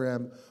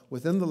program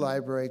within the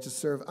library to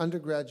serve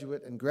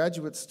undergraduate and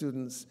graduate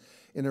students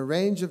in a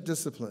range of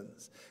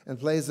disciplines and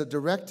plays a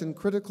direct and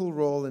critical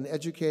role in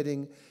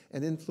educating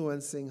and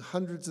influencing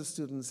hundreds of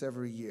students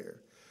every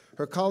year.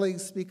 Her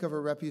colleagues speak of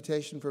her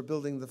reputation for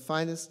building the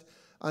finest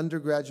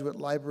undergraduate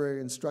library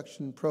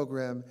instruction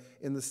program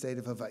in the state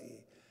of Hawaii.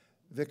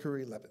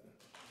 Vickery Leben.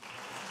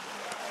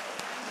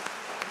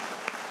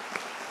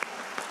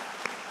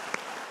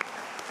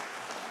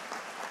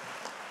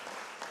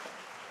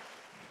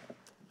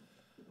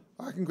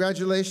 Our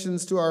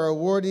congratulations to our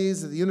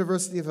awardees of the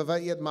University of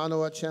Hawaii at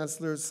Manoa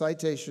Chancellor's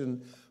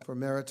Citation for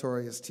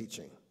Meritorious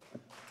Teaching.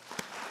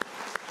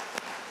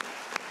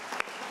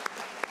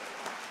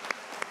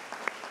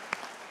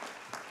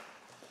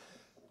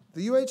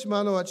 The UH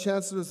Mānoa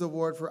Chancellor's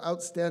Award for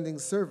Outstanding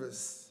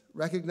Service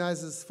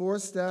recognizes 4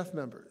 staff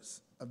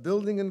members, a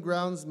building and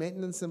grounds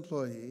maintenance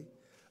employee,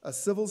 a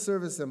civil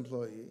service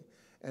employee,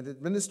 an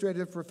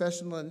administrative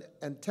professional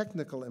and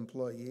technical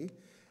employee,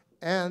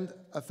 and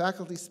a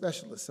faculty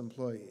specialist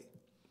employee.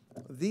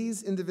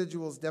 These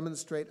individuals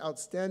demonstrate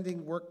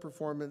outstanding work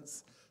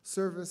performance,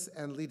 service,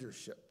 and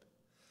leadership.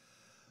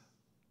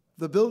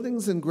 The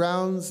Buildings and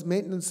Grounds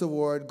Maintenance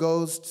Award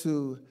goes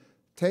to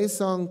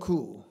Taesong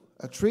Ku,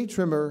 a tree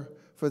trimmer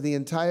for the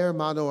entire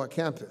Manoa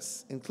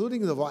campus,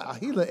 including the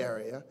Waiahila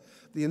area,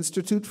 the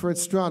Institute for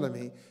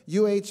Astronomy,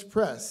 UH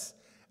Press,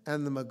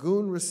 and the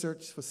Magoon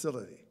Research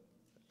Facility.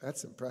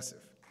 That's impressive.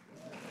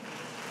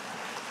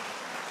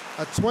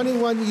 A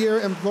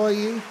 21-year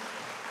employee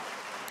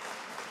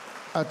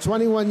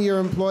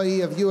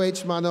of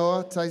UH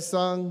Mānoa,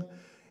 Taesong,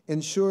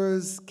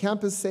 ensures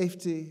campus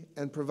safety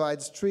and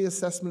provides tree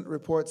assessment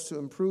reports to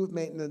improve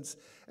maintenance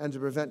and to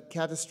prevent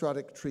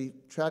catastrophic tree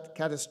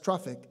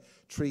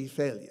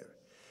failure.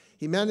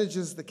 He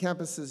manages the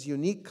campus's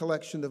unique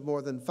collection of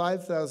more than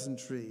 5,000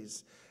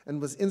 trees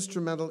and was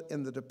instrumental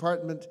in the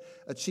department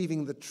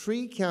achieving the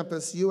Tree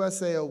Campus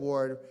USA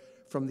Award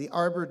from the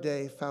Arbor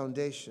Day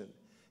Foundation.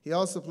 He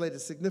also played a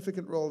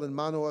significant role in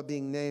Manoa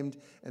being named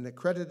an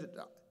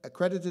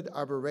accredited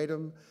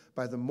arboretum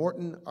by the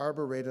Morton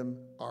Arboretum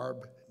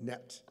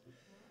ArbNet.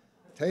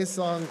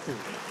 Taesong Ku.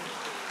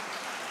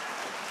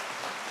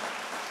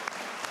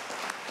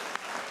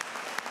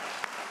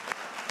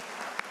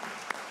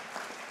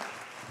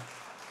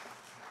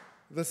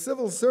 The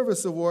Civil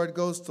Service Award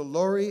goes to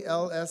Lori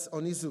L.S.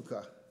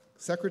 Onizuka,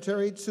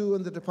 Secretary 2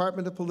 in the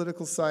Department of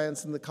Political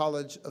Science in the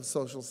College of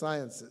Social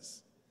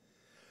Sciences.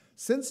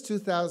 Since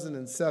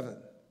 2007,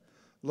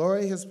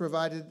 Lori has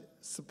provided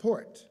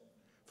support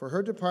for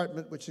her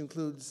department, which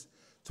includes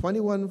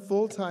 21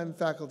 full-time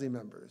faculty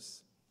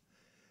members,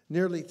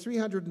 nearly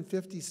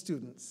 350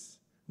 students,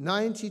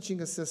 9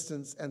 teaching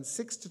assistants, and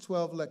 6 to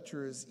 12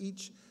 lecturers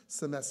each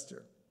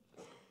semester.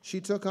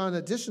 She took on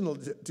additional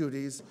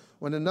duties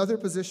when another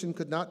position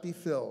could not be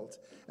filled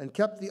and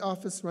kept the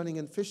office running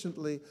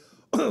efficiently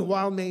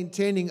while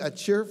maintaining a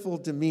cheerful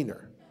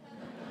demeanor.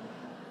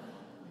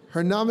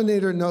 Her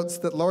nominator notes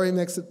that Lori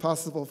makes it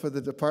possible for the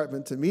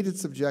department to meet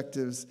its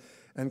objectives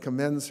and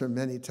commends her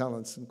many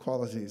talents and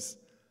qualities.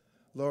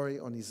 Lori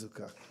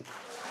Onizuka.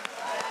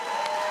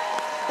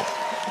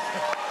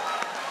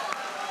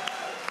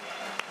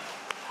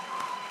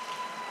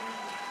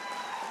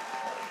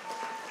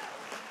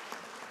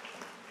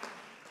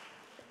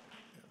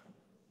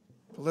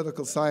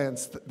 Political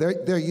science,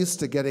 they're used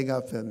to getting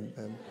up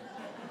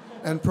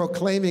and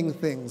proclaiming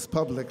things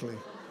publicly.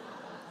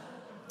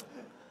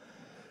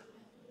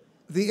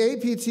 The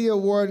APT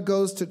award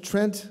goes to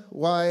Trent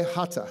Y.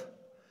 Hata,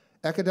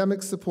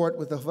 academic support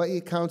with the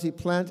Hawaii County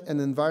Plant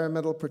and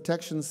Environmental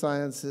Protection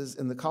Sciences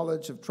in the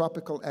College of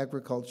Tropical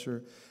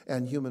Agriculture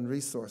and Human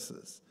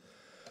Resources.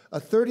 A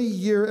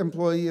 30-year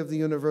employee of the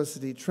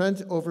university,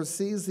 Trent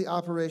oversees the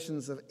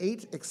operations of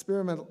 8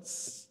 experiment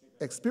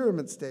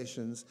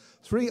stations,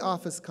 3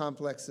 office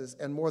complexes,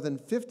 and more than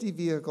 50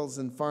 vehicles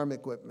and farm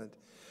equipment.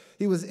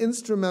 He was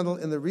instrumental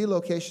in the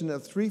relocation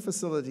of 3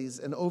 facilities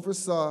and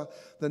oversaw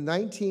the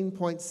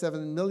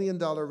 $19.7 million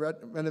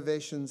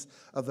renovations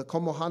of the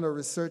Komohana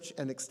Research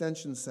and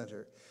Extension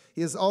Center.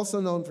 He is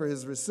also known for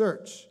his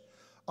research,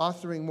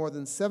 authoring more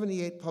than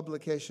 78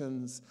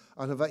 publications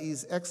on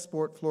Hawaii's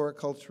export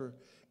floriculture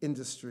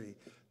industry.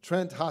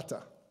 Trent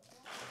Hata.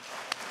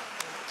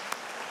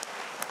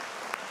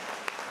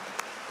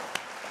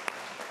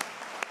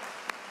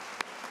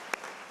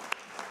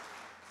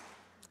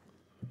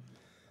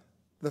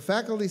 The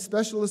Faculty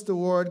Specialist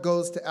Award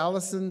goes to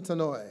Allison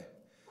Tanoi,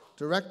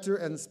 Director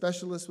and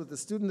Specialist with the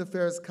Student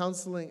Affairs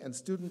Counseling and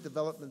Student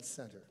Development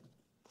Center.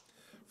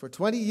 For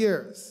 20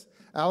 years,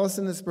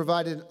 Allison has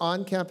provided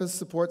on-campus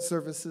support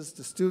services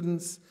to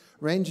students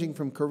ranging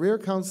from career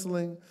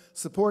counseling,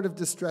 support of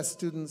distressed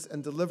students,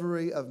 and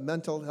delivery of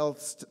mental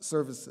health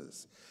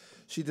services.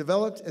 She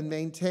developed and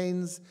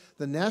maintains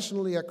the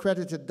nationally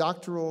accredited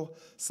doctoral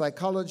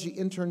psychology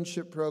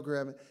internship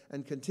program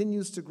and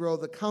continues to grow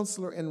the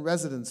Counselor in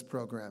Residence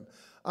program.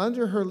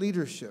 Under her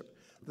leadership,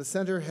 the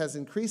center has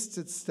increased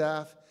its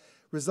staff,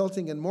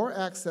 resulting in more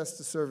access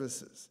to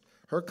services.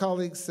 Her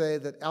colleagues say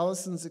that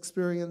Allison's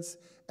experience,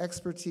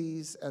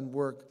 expertise, and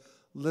work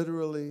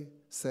literally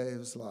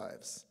saves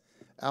lives.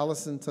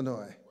 Allison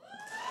Tanoi.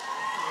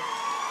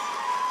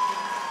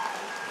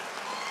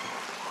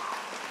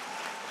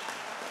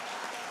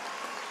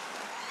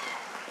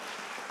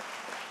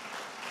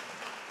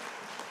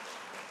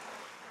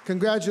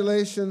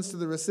 Congratulations to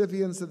the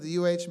recipients of the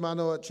UH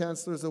Mānoa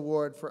Chancellor's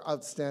Award for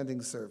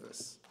Outstanding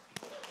Service.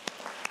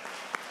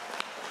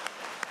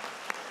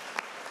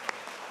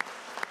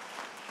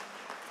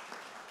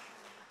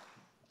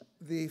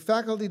 The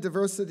Faculty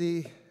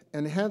Diversity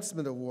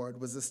Enhancement Award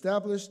was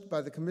established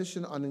by the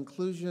Commission on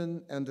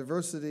Inclusion and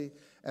Diversity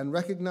and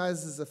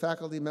recognizes a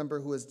faculty member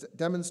who has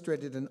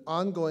demonstrated an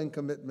ongoing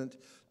commitment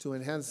to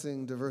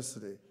enhancing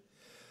diversity.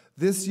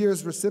 This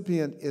year's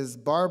recipient is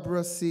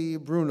Barbara C.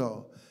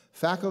 Bruno,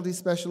 faculty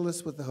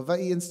specialist with the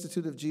Hawaii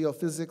Institute of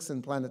Geophysics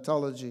and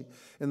Planetology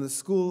in the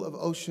School of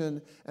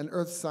Ocean and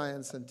Earth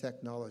Science and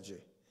Technology.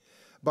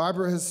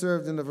 Barbara has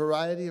served in a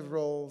variety of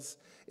roles,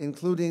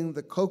 including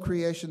the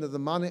co-creation of the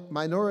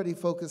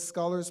Minority-Focused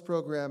Scholars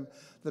Program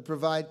that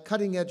provide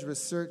cutting-edge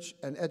research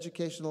and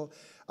educational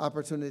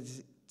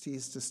opportunities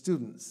to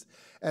students.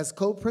 As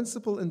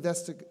co-principal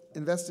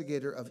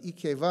investigator of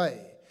Ikewai,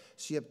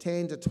 she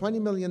obtained a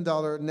 $20 million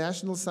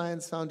National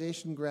Science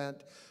Foundation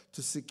grant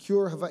to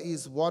secure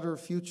Hawaii's water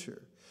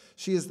future.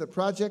 She is the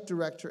project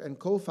director and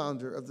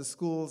co-founder of the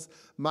school's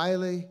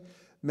Maile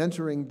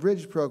mentoring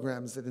bridge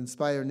programs that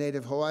inspire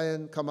Native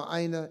Hawaiian,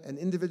 Kama'aina, and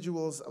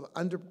individuals of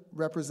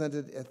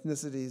underrepresented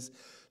ethnicities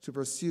to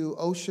pursue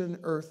ocean,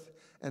 earth,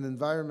 and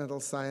environmental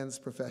science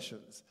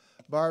professions.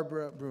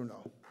 Barbara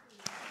Bruno.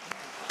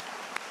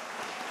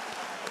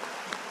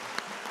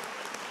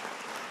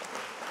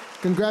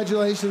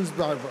 Congratulations,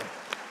 Barbara.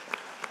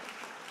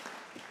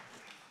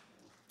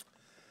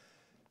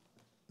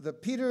 The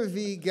Peter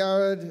V.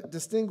 Garrett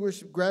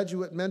Distinguished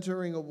Graduate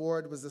Mentoring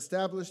Award was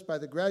established by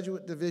the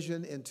Graduate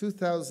Division in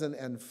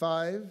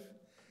 2005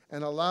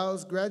 and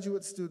allows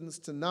graduate students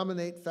to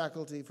nominate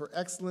faculty for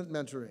excellent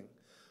mentoring,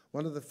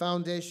 one of the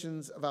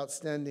foundations of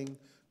outstanding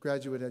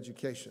graduate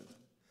education.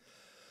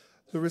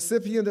 The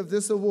recipient of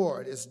this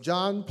award is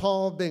John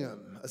Paul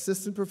Bingham,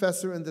 Assistant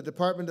Professor in the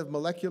Department of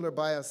Molecular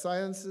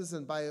Biosciences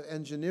and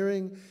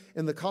Bioengineering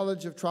in the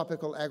College of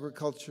Tropical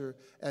Agriculture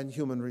and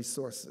Human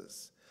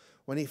Resources.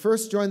 When he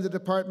first joined the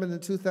department in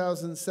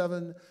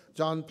 2007,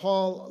 John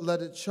Paul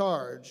led a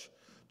charge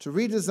to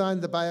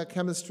redesign the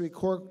biochemistry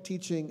core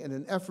teaching in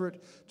an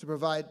effort to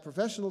provide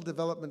professional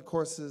development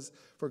courses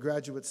for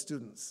graduate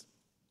students.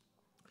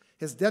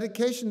 His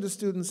dedication to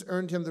students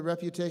earned him the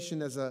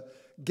reputation as a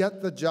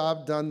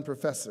get-the-job-done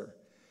professor.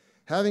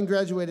 Having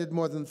graduated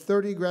more than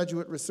 30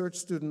 graduate research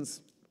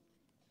students,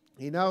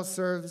 he now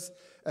serves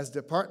as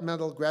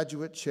departmental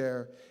graduate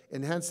chair,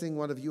 enhancing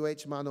one of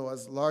UH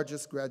Mānoa's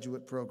largest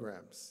graduate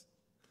programs.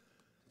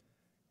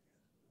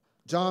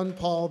 John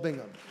Paul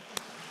Bingham.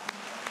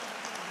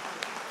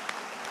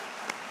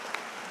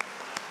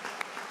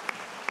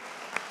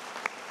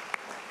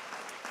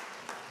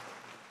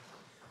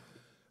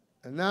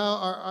 And now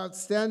our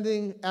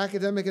Outstanding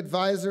Academic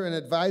Advisor and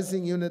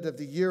Advising Unit of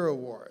the Year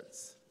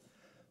Awards.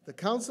 The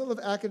Council of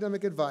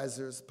Academic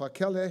Advisors,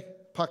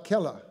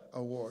 Pakela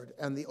Award,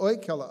 and the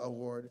Oikela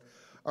Award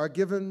are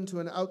given to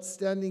an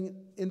outstanding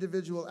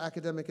individual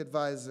academic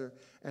advisor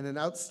and an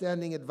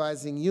outstanding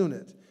advising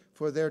unit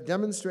for their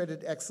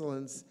demonstrated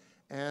excellence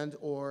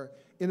and/or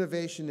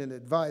innovation in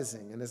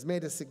advising, and has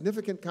made a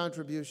significant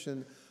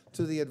contribution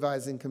to the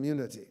advising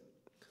community.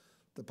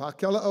 The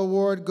Pakela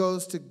Award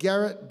goes to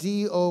Garrett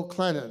D.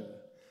 O'Clennan,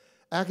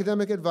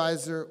 academic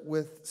advisor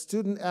with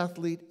Student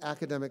Athlete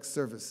Academic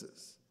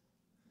Services.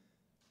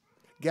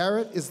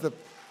 Garrett is the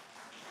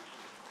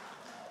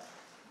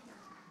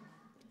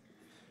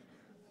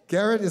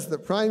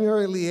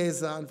primary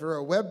liaison for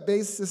a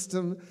web-based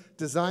system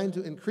designed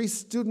to increase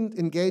student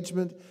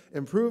engagement,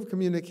 improve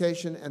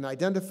communication, and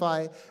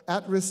identify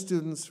at-risk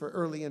students for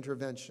early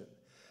intervention.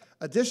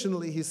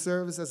 Additionally, he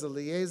serves as a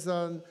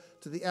liaison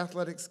to the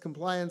Athletics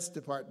Compliance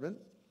Department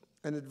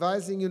and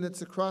advising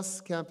units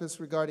across campus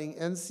regarding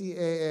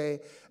NCAA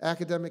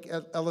academic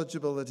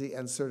eligibility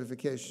and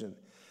certification.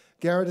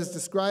 Garrett is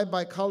described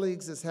by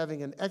colleagues as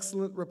having an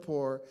excellent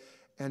rapport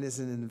and is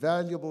an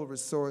invaluable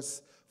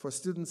resource for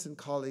students and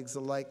colleagues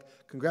alike.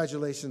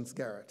 Congratulations,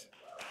 Garrett.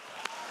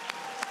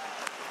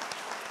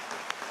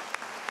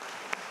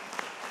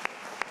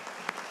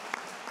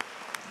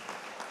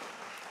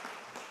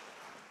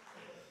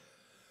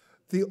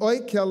 The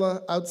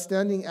Oikela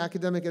Outstanding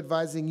Academic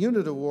Advising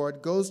Unit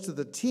Award goes to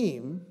the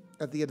team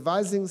at the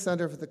Advising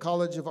Center for the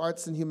College of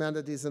Arts and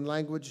Humanities and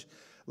Languages,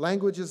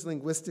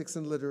 Linguistics,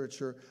 and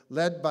Literature,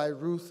 led by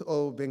Ruth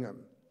O. Bingham.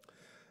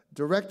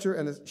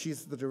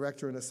 She's the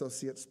Director and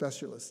Associate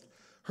Specialist.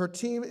 Her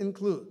team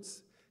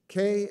includes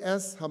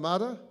K.S.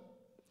 Hamada,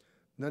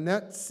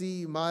 Nanette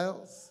C.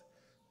 Miles,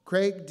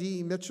 Craig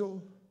D.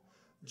 Mitchell,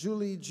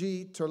 Julie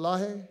G.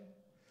 Terlaje,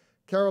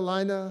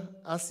 Carolina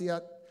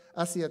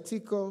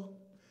Asiatico,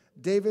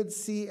 David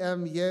C.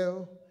 M.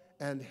 Yeo,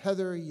 and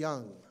Heather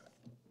Young.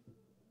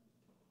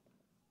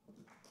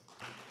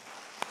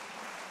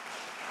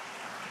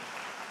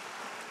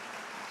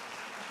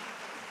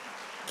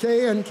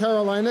 Kay and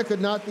Carolina could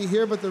not be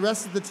here, but the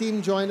rest of the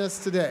team join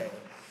us today.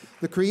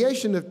 The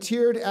creation of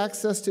tiered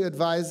access to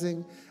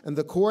advising and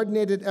the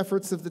coordinated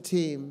efforts of the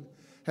team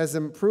has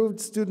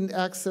improved student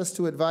access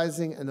to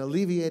advising and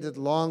alleviated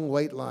long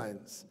wait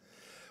lines.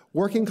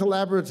 Working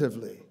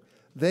collaboratively,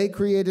 they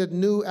created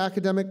new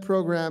academic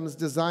programs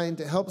designed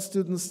to help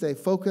students stay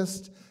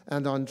focused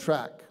and on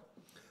track.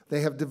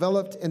 They have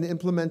developed and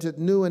implemented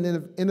new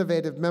and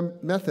innovative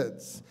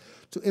methods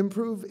to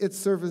improve its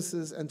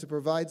services and to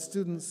provide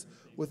students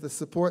with the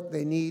support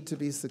they need to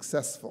be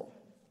successful.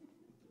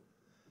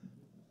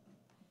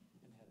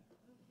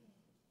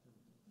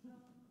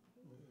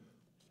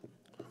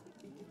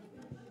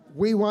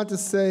 We want to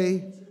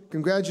say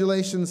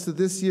congratulations to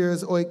this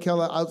year's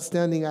Oikela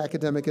Outstanding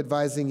Academic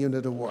Advising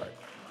Unit Award.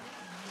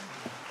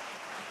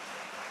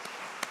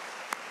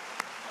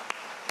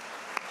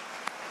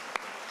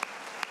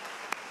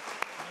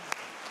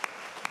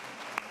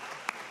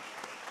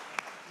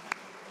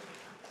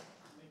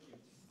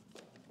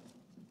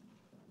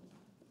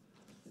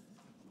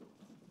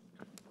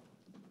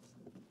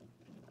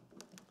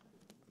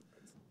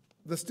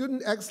 The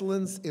Student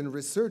Excellence in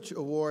Research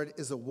Award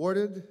is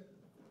awarded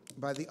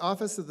by the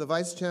Office of the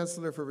Vice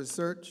Chancellor for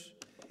Research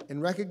in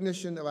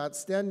recognition of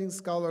outstanding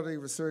scholarly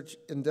research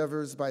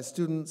endeavors by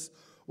students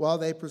while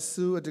they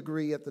pursue a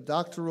degree at the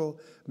doctoral,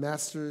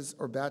 master's,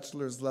 or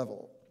bachelor's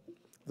level.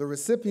 The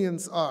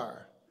recipients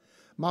are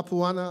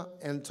Mapuana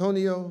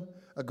Antonio,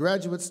 a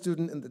graduate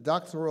student in the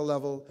doctoral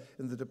level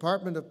in the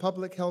Department of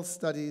Public Health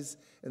Studies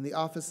in the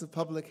Office of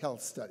Public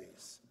Health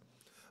Studies.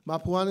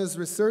 Mapuana's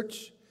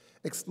research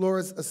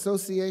explores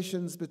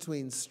associations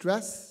between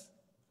stress,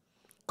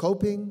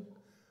 coping,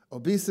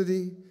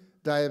 obesity,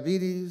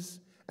 diabetes,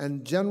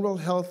 and general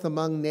health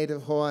among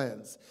Native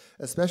Hawaiians,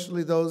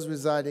 especially those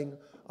residing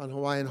on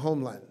Hawaiian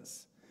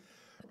homelands.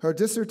 Her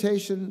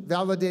dissertation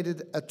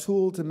validated a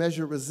tool to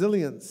measure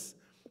resilience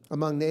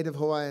among Native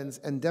Hawaiians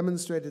and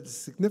demonstrated a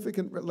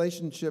significant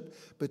relationship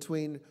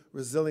between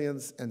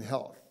resilience and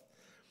health.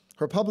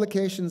 Her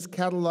publications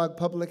catalog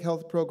public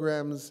health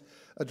programs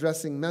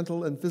addressing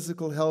mental and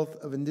physical health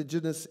of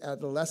indigenous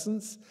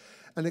adolescents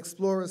and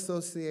explore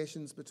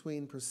associations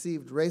between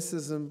perceived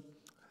racism,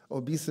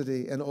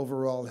 obesity, and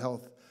overall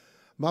health.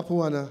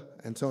 Mapuana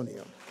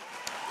Antonio.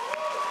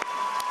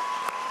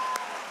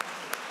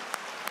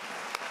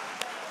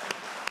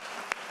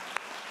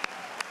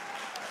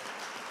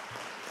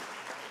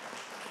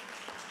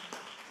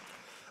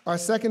 Our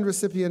second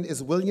recipient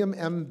is William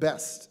M.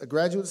 Best, a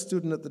graduate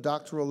student at the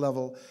doctoral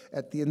level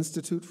at the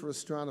Institute for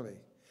Astronomy.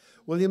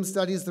 William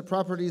studies the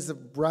properties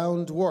of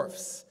brown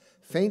dwarfs,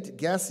 faint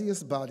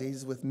gaseous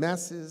bodies with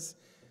masses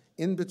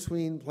in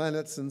between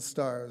planets and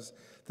stars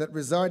that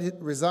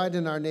reside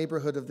in our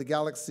neighborhood of the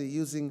galaxy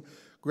using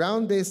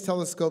ground-based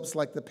telescopes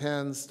like the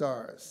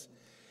Pan-STARRS.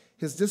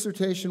 His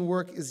dissertation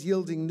work is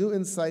yielding new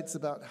insights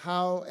about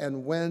how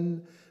and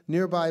when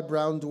nearby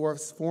brown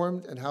dwarfs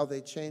formed and how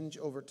they change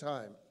over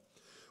time.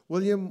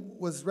 William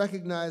was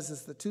recognized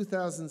as the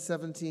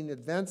 2017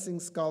 Advancing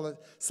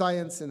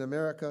Science in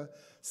America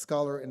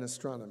Scholar in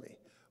Astronomy.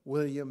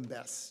 William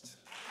Best.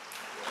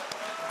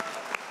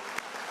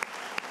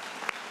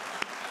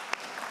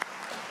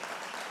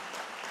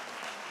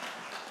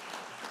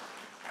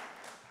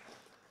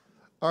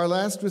 Our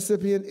last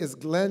recipient is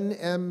Glenn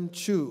M.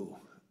 Chu,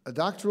 a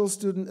doctoral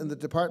student in the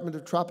Department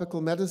of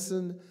Tropical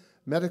Medicine,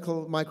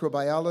 Medical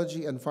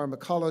Microbiology, and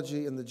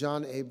Pharmacology in the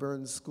John A.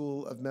 Burns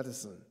School of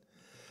Medicine.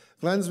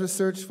 Glenn's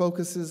research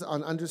focuses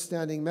on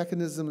understanding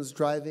mechanisms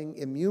driving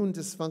immune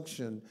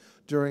dysfunction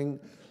during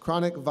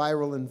chronic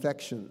viral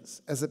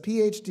infections. As a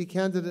PhD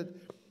candidate,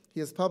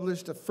 he has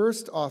published a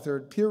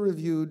first-authored,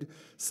 peer-reviewed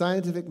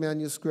scientific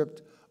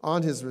manuscript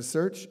on his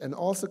research and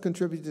also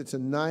contributed to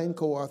 9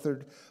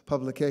 co-authored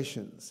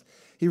publications.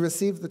 He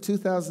received the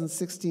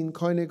 2016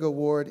 Koenig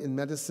Award in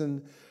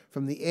Medicine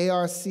from the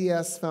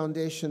ARCS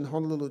Foundation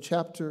Honolulu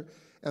chapter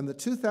and the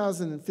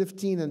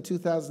 2015 and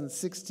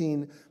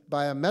 2016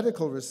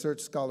 Biomedical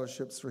Research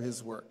Scholarships for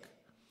his work.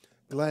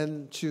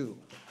 Glenn Chu.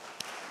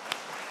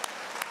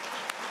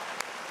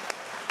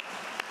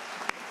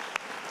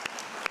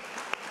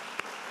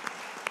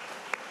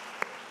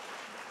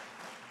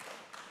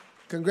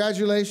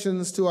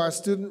 Congratulations to our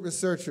student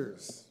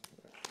researchers.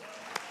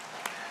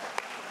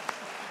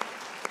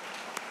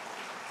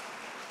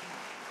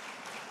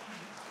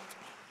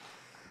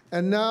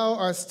 And now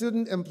our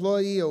Student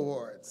Employee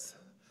Awards.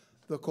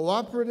 The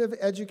Cooperative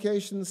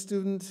Education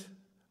Student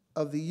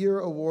of the Year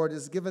Award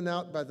is given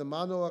out by the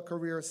Mānoa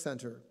Career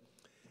Center.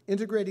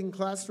 Integrating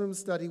classroom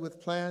study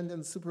with planned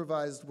and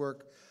supervised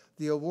work,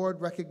 the award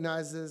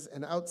recognizes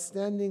an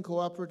outstanding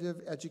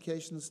cooperative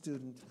education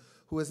student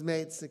who has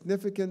made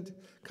significant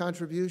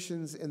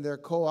contributions in their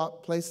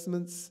co-op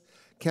placements,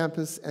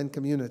 campus, and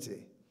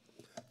community.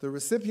 The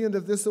recipient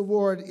of this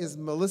award is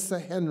Melissa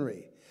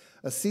Henry,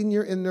 a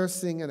senior in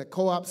nursing and a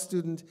co-op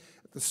student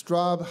at the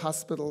Straub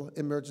Hospital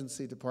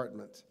Emergency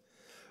Department.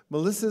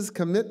 Melissa's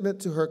commitment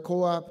to her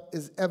co-op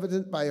is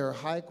evident by her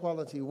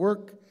high-quality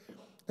work,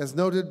 as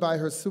noted by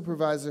her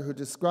supervisor, who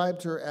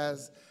described her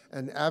as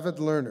an avid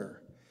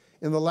learner.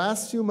 In the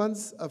last few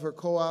months of her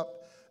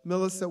co-op,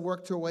 Melissa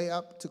worked her way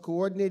up to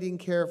coordinating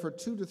care for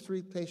 2 to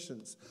 3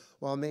 patients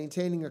while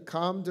maintaining a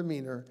calm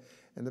demeanor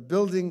and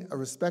building a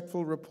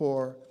respectful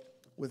rapport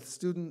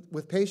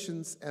with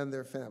patients and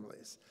their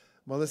families.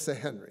 Melissa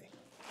Henry.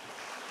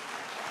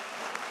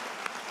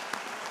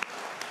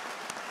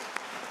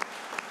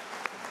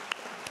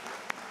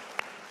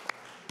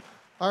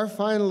 Our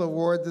final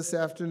award this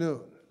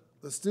afternoon,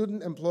 the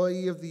Student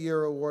Employee of the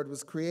Year Award,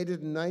 was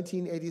created in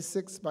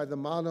 1986 by the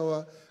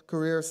Mānoa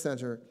Career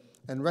Center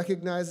and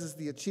recognizes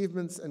the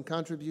achievements and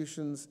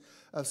contributions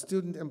of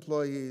student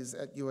employees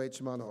at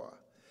UH Mānoa.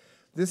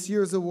 This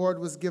year's award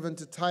was given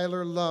to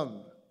Tyler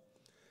Lum,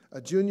 a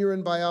junior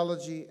in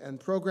biology and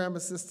program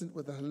assistant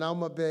with the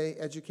Hanauma Bay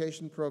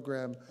Education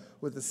Program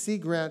with the Sea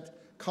Grant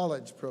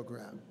College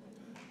Program.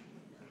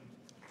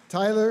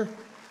 Tyler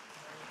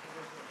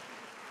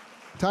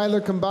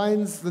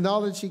combines the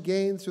knowledge he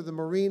gained through the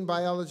marine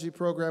biology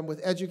program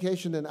with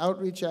education and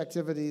outreach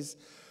activities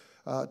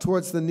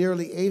towards the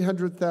nearly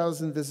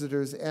 800,000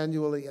 visitors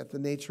annually at the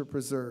Nature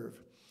Preserve.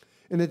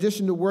 In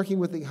addition to working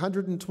with the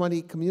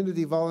 120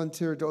 community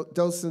volunteer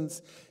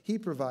docents, he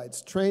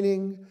provides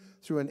training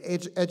through an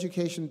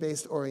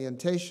education-based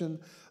orientation,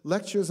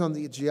 lectures on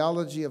the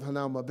geology of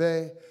Hanauma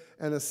Bay,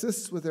 and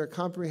assists with their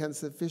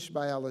comprehensive fish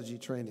biology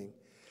training.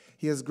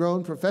 He has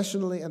grown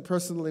professionally and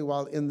personally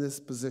while in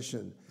this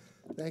position.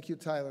 Thank you,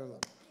 Tyler Lum.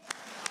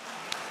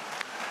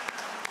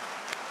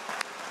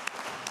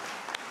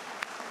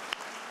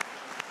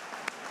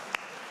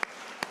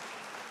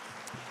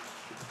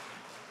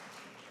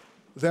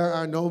 There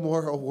are no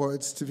more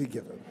awards to be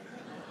given.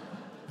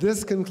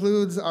 This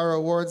concludes our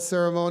awards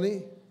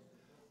ceremony.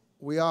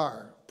 We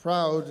are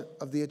proud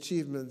of the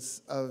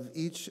achievements of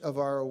each of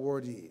our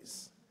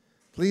awardees.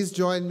 Please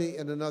join me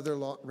in another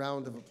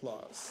round of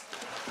applause.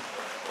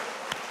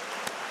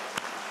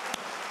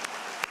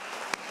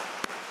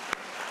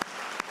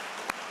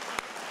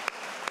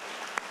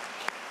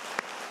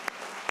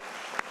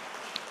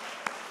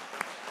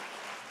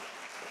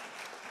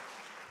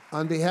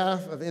 On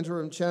behalf of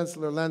Interim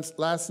Chancellor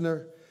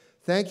Lassner,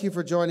 thank you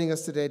for joining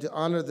us today to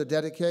honor the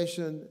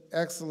dedication,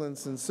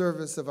 excellence, and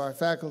service of our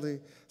faculty,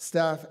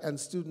 staff, and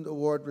student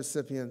award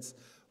recipients.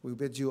 We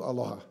bid you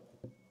aloha.